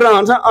मैं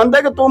हैरान सा आंदा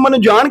कि तू मनु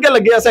जान के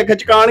लगे ऐसा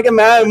खचकान के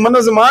मैं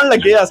मनु जमान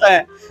लगे ऐसा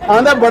है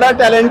आंदा बड़ा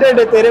टैलेंटेड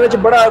है तेरे विच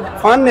बड़ा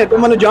फन है तू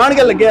मनु जान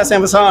के लगे ऐसा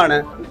वसान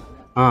है।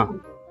 हाँ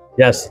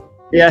yes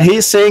yeah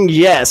he's saying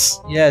yes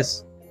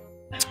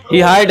he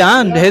hide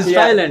on his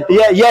talent.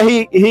 Yeah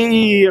he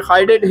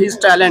hided his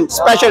talent,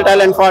 special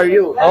talent for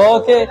you.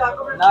 Okay,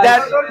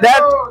 nice.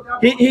 that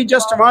he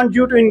just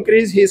want you to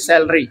increase his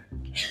salary.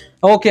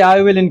 Okay,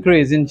 I will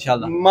increase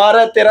inshallah.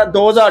 मारा तेरा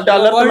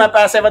 $2000 तो मैं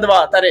पैसे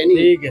वधवाता रहे नहीं।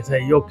 ठीक है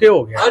सही ओके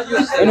हो गया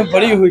इन्हें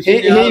बड़ी खुशी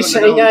he's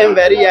saying I am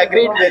very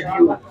agreed with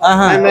you. I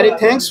am very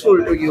thankful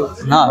to you.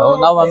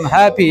 Now I'm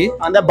happy.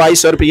 आंदा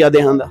 $2200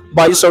 दे आंदा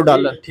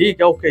 $2200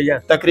 ठीक है ओके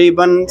यस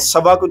तकरीबन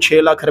सवा को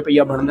 6 लाख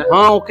रुपया बनदा है।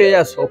 हाँ okay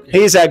yes okay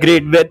he is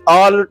agreed with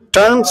all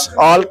terms,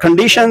 all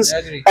conditions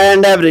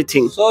and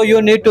everything. So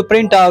you need to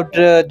print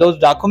out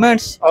those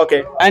documents.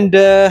 Okay.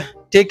 And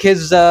take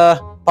his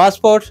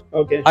passport,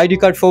 Okay. ID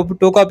card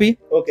photocopy,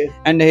 Okay.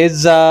 and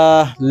his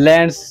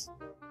lands,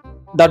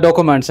 the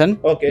documents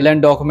and Okay.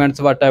 land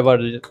documents, whatever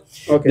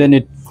Okay. they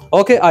need.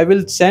 Okay, I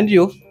will send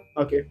you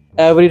Okay.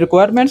 every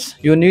requirements.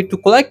 You need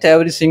to collect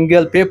every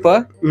single paper,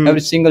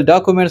 every single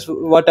documents,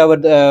 whatever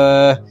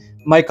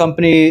my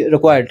company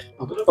required.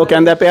 ਉਹ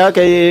ਕਹਿੰਦਾ ਪਿਆ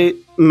ਕਿ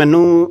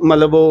ਮੈਨੂੰ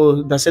ਮਤਲਬ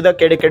ਉਹ ਦੱਸੇਦਾ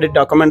ਕਿਹੜੇ ਕਿਹੜੇ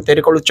document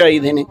ਤੇਰੇ ਕੋਲ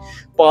ਚਾਹੀਦੇ ਨੇ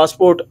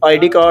ਪਾਸਪੋਰਟ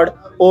ਆਈਡੀ ਕਾਰਡ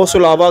ਉਸ ਤੋਂ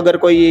ਇਲਾਵਾ ਅਗਰ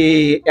ਕੋਈ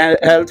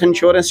ਹੈਲਥ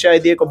ਇੰਸ਼ੋਰੈਂਸ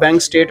ਚਾਹੀਦੀ ਹੈ ਕੋਈ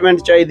ਬੈਂਕ ਸਟੇਟਮੈਂਟ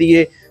ਚਾਹੀਦੀ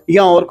ਹੈ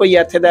ਜਾਂ ਹੋਰ ਕੋਈ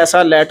ਇੱਥੇ ਦਾ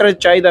ਐਸਾ ਲੈਟਰ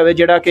ਚਾਹੀਦਾ ਹੋਵੇ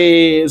ਜਿਹੜਾ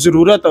ਕਿ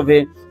ਜ਼ਰੂਰਤ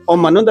ਹੋਵੇ ਉਹ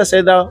ਮੈਨੂੰ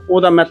ਦੱਸੇਦਾ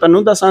ਉਹਦਾ ਮੈਂ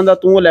ਤੈਨੂੰ ਦੱਸਾਂਦਾ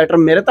ਤੂੰ ਉਹ ਲੈਟਰ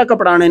ਮੇਰੇ ਤੱਕ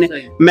ਪੜਾਣੇ ਨੇ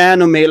ਮੈਂ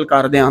ਇਹਨੂੰ ਮੇਲ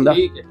ਕਰ ਦਿਆਂਦਾ।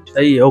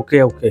 सही है ओके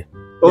ओके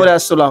और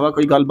ਇਸ ਤੋਂ ਇਲਾਵਾ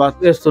ਕੋਈ ਗੱਲਬਾਤ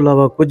इस तो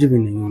अलावा कुछ भी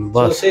नहीं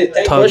बस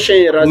खुश है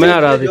राजी? मैं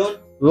राजी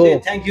Say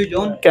thank you,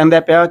 John. ਕਹਿੰਦਾ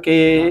ਪਿਆ ਕਿ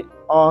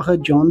ਆਹ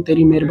ਜੌਨ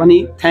ਤੇਰੀ ਮਿਹਰਬਾਨੀ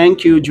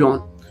thank you John.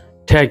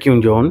 Thank you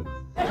John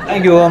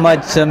Thank you very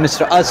much,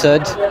 Mr.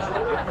 Asad.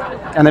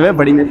 ਕਹਿੰਦਾ ਵੇ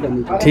ਬੜੀ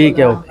ਮਿਹਰਬਾਨੀ। ठीक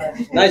है okay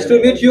Nice to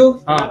meet you.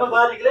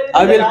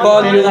 I will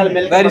call you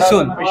very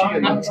soon.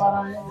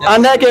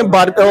 ਆਂਦਾ ਕਿ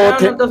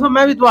ਉੱਥੇ ਦੱਸੋ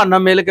ਮੈਂ ਵੀ ਤੁਹਾਡੇ ਨਾਲ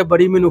ਮਿਲ ਕੇ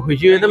ਬੜੀ ਮੈਨੂੰ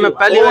ਖੁਸ਼ੀ ਹੋਈ ਤੇ ਮੈਂ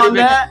ਪਹਿਲੀ ਵਾਰੀ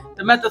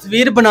ਤੇ ਮੈਂ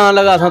ਤਸਵੀਰ ਬਣਾਉਣ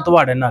ਲੱਗਾ ਸਾਂ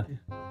ਤੁਹਾਡੇ ਨਾਲ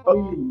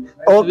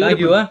ਉਹ Thank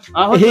you.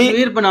 ਆਹੋ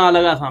ਤਸਵੀਰ ਬਣਾ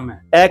ਲਗਾ ਸਾਂ ਮੈਂ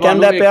ਇਹ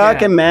ਕਹਿੰਦਾ ਪਿਆ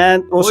ਕਿ ਮੈਂ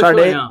ਉਹ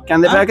ਸਾਡੇ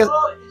ਕਹਿੰਦੇ ਪਿਆ ਕਿ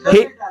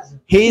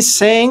he is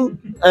saying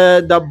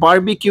the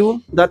barbecue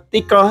the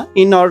tikka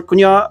in our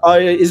kunya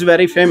is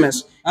very famous.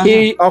 He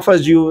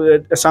offers you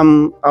some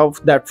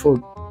of that food.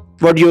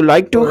 Would you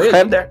like to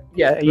have that?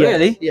 Yeah.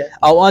 Really?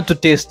 I want to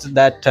taste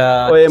that.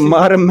 ਓਏ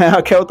ਮਾਰ ਮੈਂ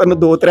ਆਖਿਆ ਉਹ ਤੈਨੂੰ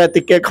 2-3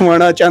 ਟਿੱਕੇ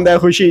ਖਵਾਉਣਾ ਚਾਹੁੰਦਾ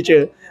ਖੁਸ਼ੀ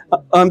ਚ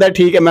ਆਂਦਾ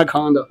ਠੀਕ ਹੈ ਮੈਂ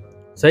ਖਾਵਾਂਗਾ।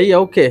 ਸਹੀ ਹੈ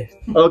okay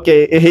Okay,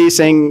 he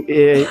is saying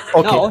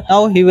okay.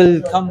 Now he will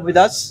come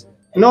with us.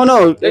 No.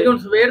 ਲੇਕਿਨ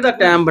ਸਵੇਰ ਦਾ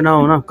ਟਾਈਮ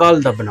ਬਣਾਓ ਨਾ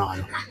ਕੱਲ ਦਾ ਬਣਾ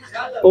ਲਓ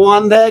ਉਹ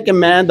ਆਂਦਾ ਹੈ ਕਿ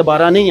ਮੈਂ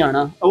ਦੁਬਾਰਾ ਨਹੀਂ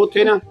ਆਣਾ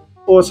ਉੱਥੇ ਨਾ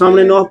ਉਹ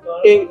ਸਾਹਮਣੇ ਨੂੰ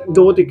ਇਹ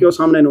 2 ਟਿੱਕੇ ਉਹ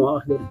ਸਾਹਮਣੇ ਨੂੰ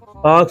ਆਖਦੇ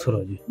ਆਖ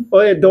ਸੁਣੋ ਜੀ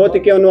ਓਏ 2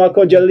 ਟਿੱਕੇ ਉਹਨੂੰ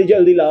ਆਖੋ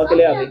ਜਲਦੀ ਲਾ ਕੇ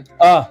ਲਿਆਵੇ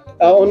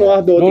ਉਹਨੂੰ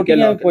ਆਖ 2 ਟਿੱਕੇ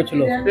ਲਾ ਪੁੱਛ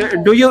ਲਓ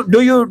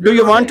do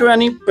you want to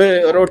any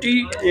roti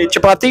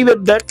chapati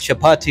with that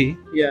Chapati.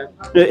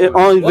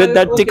 with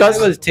that tikkas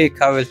I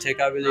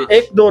will eat.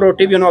 एक 2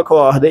 रोटी भी ਉਹਨੂੰ ਆਖੋ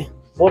ਆਖ ਦੇ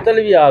ਬੋਤਲ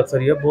ਵੀ ਆਖ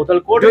ਸਰੀ ਹੈ ਬੋਤਲ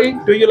cold drink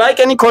do you like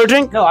any cold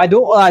drink? No, I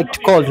don't like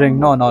cold drink.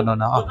 No.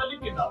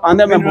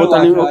 ਆਂਦਾ ਮੈਂ ਬੋਤਲ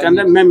ਨਹੀਂ ਉਹ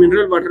ਕਹਿੰਦਾ ਮੈਂ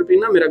ਮਿਨਰਲ ਵਾਟਰ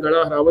ਪੀਣਾ ਮੇਰਾ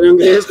ਗਲਾ ਖਰਾਬ ਹੋ ਜਾਂਦਾ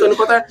ਅੰਗਰੇਜ਼ ਤੁਹਾਨੂੰ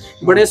ਪਤਾ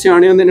ਬੜੇ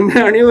ਸਿਆਣੇ ਹੁੰਦੇ ਨੇ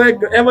ਮੈਂ ਨਹੀਂ ਉਹ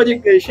ਇਹੋ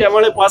ਜਿਹੇ ਸ਼ੈ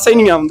ਵਾਲੇ ਪਾਸੇ ਹੀ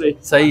ਨਹੀਂ ਆਉਂਦੇ।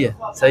 ਸਹੀ ਹੈ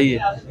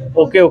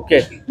okay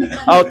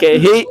okay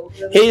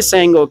he is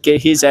saying okay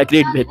he's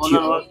agreed with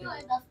you.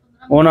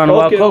 ਉਹਨਾਂ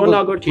ਨੂੰ ਆਖੋ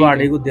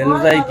ਤੁਹਾਡੇ ਕੋ ਦਿਲ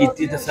ਰਜ਼ਾਈ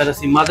ਕੀਤੀ ਤੇ ਸਰ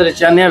ਅਸੀਂ ਮਦਦ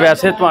ਚਾਹੁੰਦੇ ਆ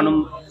ਵੈਸੇ ਤੁਹਾਨੂੰ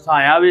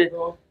ਹਸਾਇਆ ਵੀ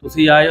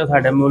ਤੁਸੀਂ ਆਏ ਹੋ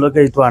ਸਾਡੇ ਮੁਲਕ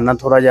ਵਿੱਚ, ਤੁਹਾਡੇ ਨਾਲ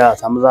ਥੋੜਾ ਜਿਹਾ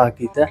ਹਾਸਾ ਮਜ਼ਾਕ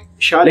ਕੀਤਾ,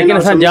 ਇਸ਼ਾਰੇ ਲੇਕਿਨ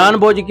ਨਾਲ ਅਸਾਂ ਜਾਣ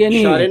ਬੁੱਝ ਕੇ ਨਹੀਂ,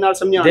 ਇਸ਼ਾਰੇ ਨਾਲ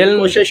ਸਮਝਾਉਣ ਦੀ ਦਿਲ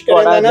ਕੋਸ਼ਿਸ਼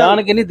ਤੁਹਾਡਾ ਕਰਾਂਗਾ ਨਾ।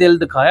 ਜਾਣ ਕੇ ਨਹੀਂ ਦਿਲ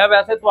ਦਿਖਾਇਆ,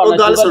 ਵੈਸੇ ਤੁਹਾਡਾ ਗੱਲ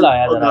ਸ਼ੁਕਰ ਸੁਣ,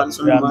 ਲਾਇਆ ਉਹ ਜਰਾ ਗੱਲ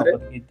ਸੁਣ ਪਿਆਰ ਮਾਰੇ।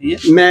 ਮੁਹੱਬਤ ਕੀਤੀ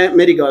ਹੈ।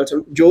 ਮੇਰੀ ਗੱਲ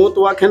ਸੁਣ, ਜੋ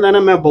ਤੂੰ ਆਖੇਂਦਾ ਨਾ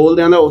ਮੈਂ ਬੋਲ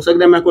ਦਿਆਂ, ਹੋ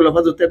ਸਕਦਾ ਮੈਂ ਕੋਈ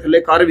ਲਫ਼ਜ਼ ਉੱਤੇ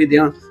ਥੱਲੇ ਕਰ ਵੀ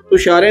ਦਿਆਂ, ਤੂੰ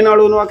ਇਸ਼ਾਰੇ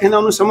ਨਾਲ ਉਹਨੂੰ ਆਖੇਂਦਾ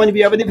ਉਹਨੂੰ ਸਮਝ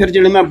ਵੀ ਆਵੇ, ਫਿਰ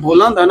ਜਿਹੜੇ ਮੈਂ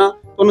ਬੋਲਾਂਦਾ ਨਾ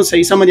ਉਹਨੂੰ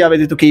ਸਹੀ ਸਮਝ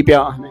ਆਵੇ ਤੂੰ ਕੀ ਪਿਆ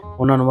ਆਖਣਾ।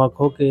 ਉਹਨਾਂ ਨੂੰ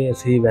ਆਖੋ ਕਿ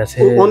ਅਸੀਂ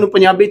ਵੈਸੇ ਉਹਨੂੰ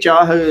ਪੰਜਾਬੀ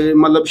ਚਾਹ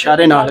ਮਤਲਬ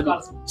ਇਸ਼ਾਰੇ ਨਾਲ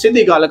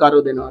ਸਿੱਧੀ ਗੱਲ ਕਰ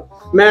ਉਹਦੇ ਨਾਲ,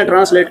 ਮੈਂ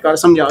ਟਰਾਂਸਲੇਟ ਕਰ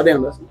ਸਮਝਾ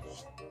ਦਿਆਂਗਾ।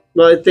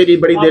 ਤੇਰੀ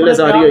ਬੜੀ ਦਿਲ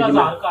ਅਜ਼ਾਰੀ ਹੋਈ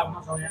ਮੈਂ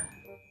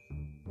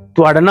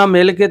ਤੁਹਾਡੇ ਨਾਲ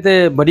ਮਿਲ ਕੇ, ਤੇ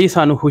ਬੜੀ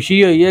ਸਾਨੂੰ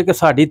ਖੁਸ਼ੀ ਹੋਈ ਹੈ ਕਿ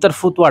ਸਾਡੀ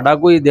ਤਰਫੋਂ ਤੁਹਾਡਾ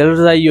ਕੋਈ ਦਿਲ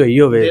ਰਜ਼ਾਈ ਹੋਈ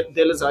ਹੋਵੇ,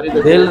 ਦਿਲ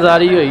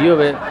ਅਜ਼ਾਰੀ ਹੋਈ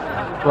ਹੋਵੇ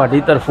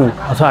ਤੁਹਾਡੀ ਤਰਫੋਂ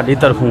ਸਾਡੀ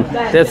ਤਰਫੋਂ,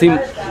 ਤੇ ਅਸੀਂ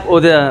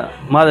ਉਹਦੇ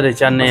ਮਾਦਰੇ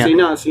ਚਾਹੁੰਦੇ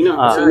ਹਾਂ।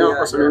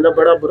 ਸੀਨਾ ਦਾ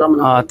ਬੜਾ ਬੁਰਾ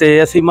ਮਨਾ। ਹਾਂ,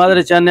 ਤੇ ਅਸੀਂ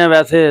ਮਾਦਰੇ ਚਾਹੁੰਦੇ ਹਾਂ,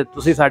 ਵੈਸੇ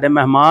ਤੁਸੀਂ ਸਾਡੇ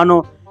ਮਹਿਮਾਨ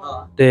ਹੋ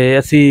ਤੇ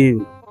ਅਸੀਂ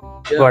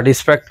ਤੁਹਾਡੀ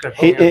ਰਿਸਪੈਕਟ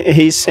ਕਰਦੇ ਹਾਂ।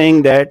 He is saying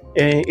that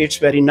it's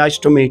very nice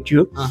to meet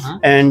you,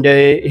 and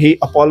he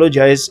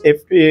apologized if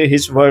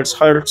his words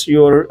hurts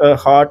your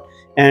heart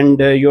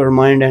and your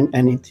mind and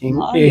anything.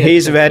 He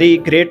is very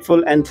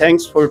grateful and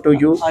thankful to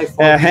you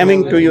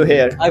having to you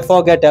here. I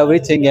forget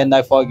everything and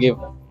I forgive.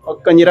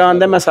 ਕੰਜਰਾ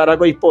ਆਂਦਾ ਮੈਂ ਸਾਰਾ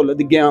ਕੁਝ ਭੁੱਲ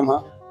ਗਿਆ ਵਾਂ।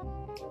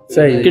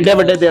 ਸਹੀ, ਕਿੱਡੇ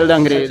ਵੱਡੇ ਦਿਲ ਦਾ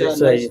ਅੰਗਰੇਜ਼ ਹੈ।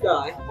 ਸਹੀ,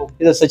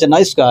 He's such a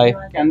nice guy.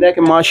 ਕਹਿੰਦਾ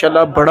ਕਿ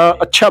ਮਾਸ਼ਾਅੱਲਾ ਬੜਾ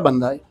ਅੱਛਾ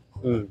ਬੰਦਾ ਹੈ।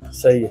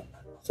 ਸਹੀ ਹੈ,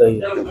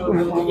 ਸਹੀ ਹੈ।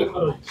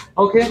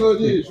 Okay.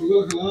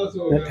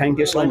 Thank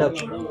you so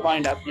much.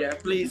 Wind up, yeah,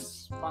 please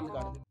ਬੰਦ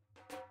ਕਰ ਦੇ।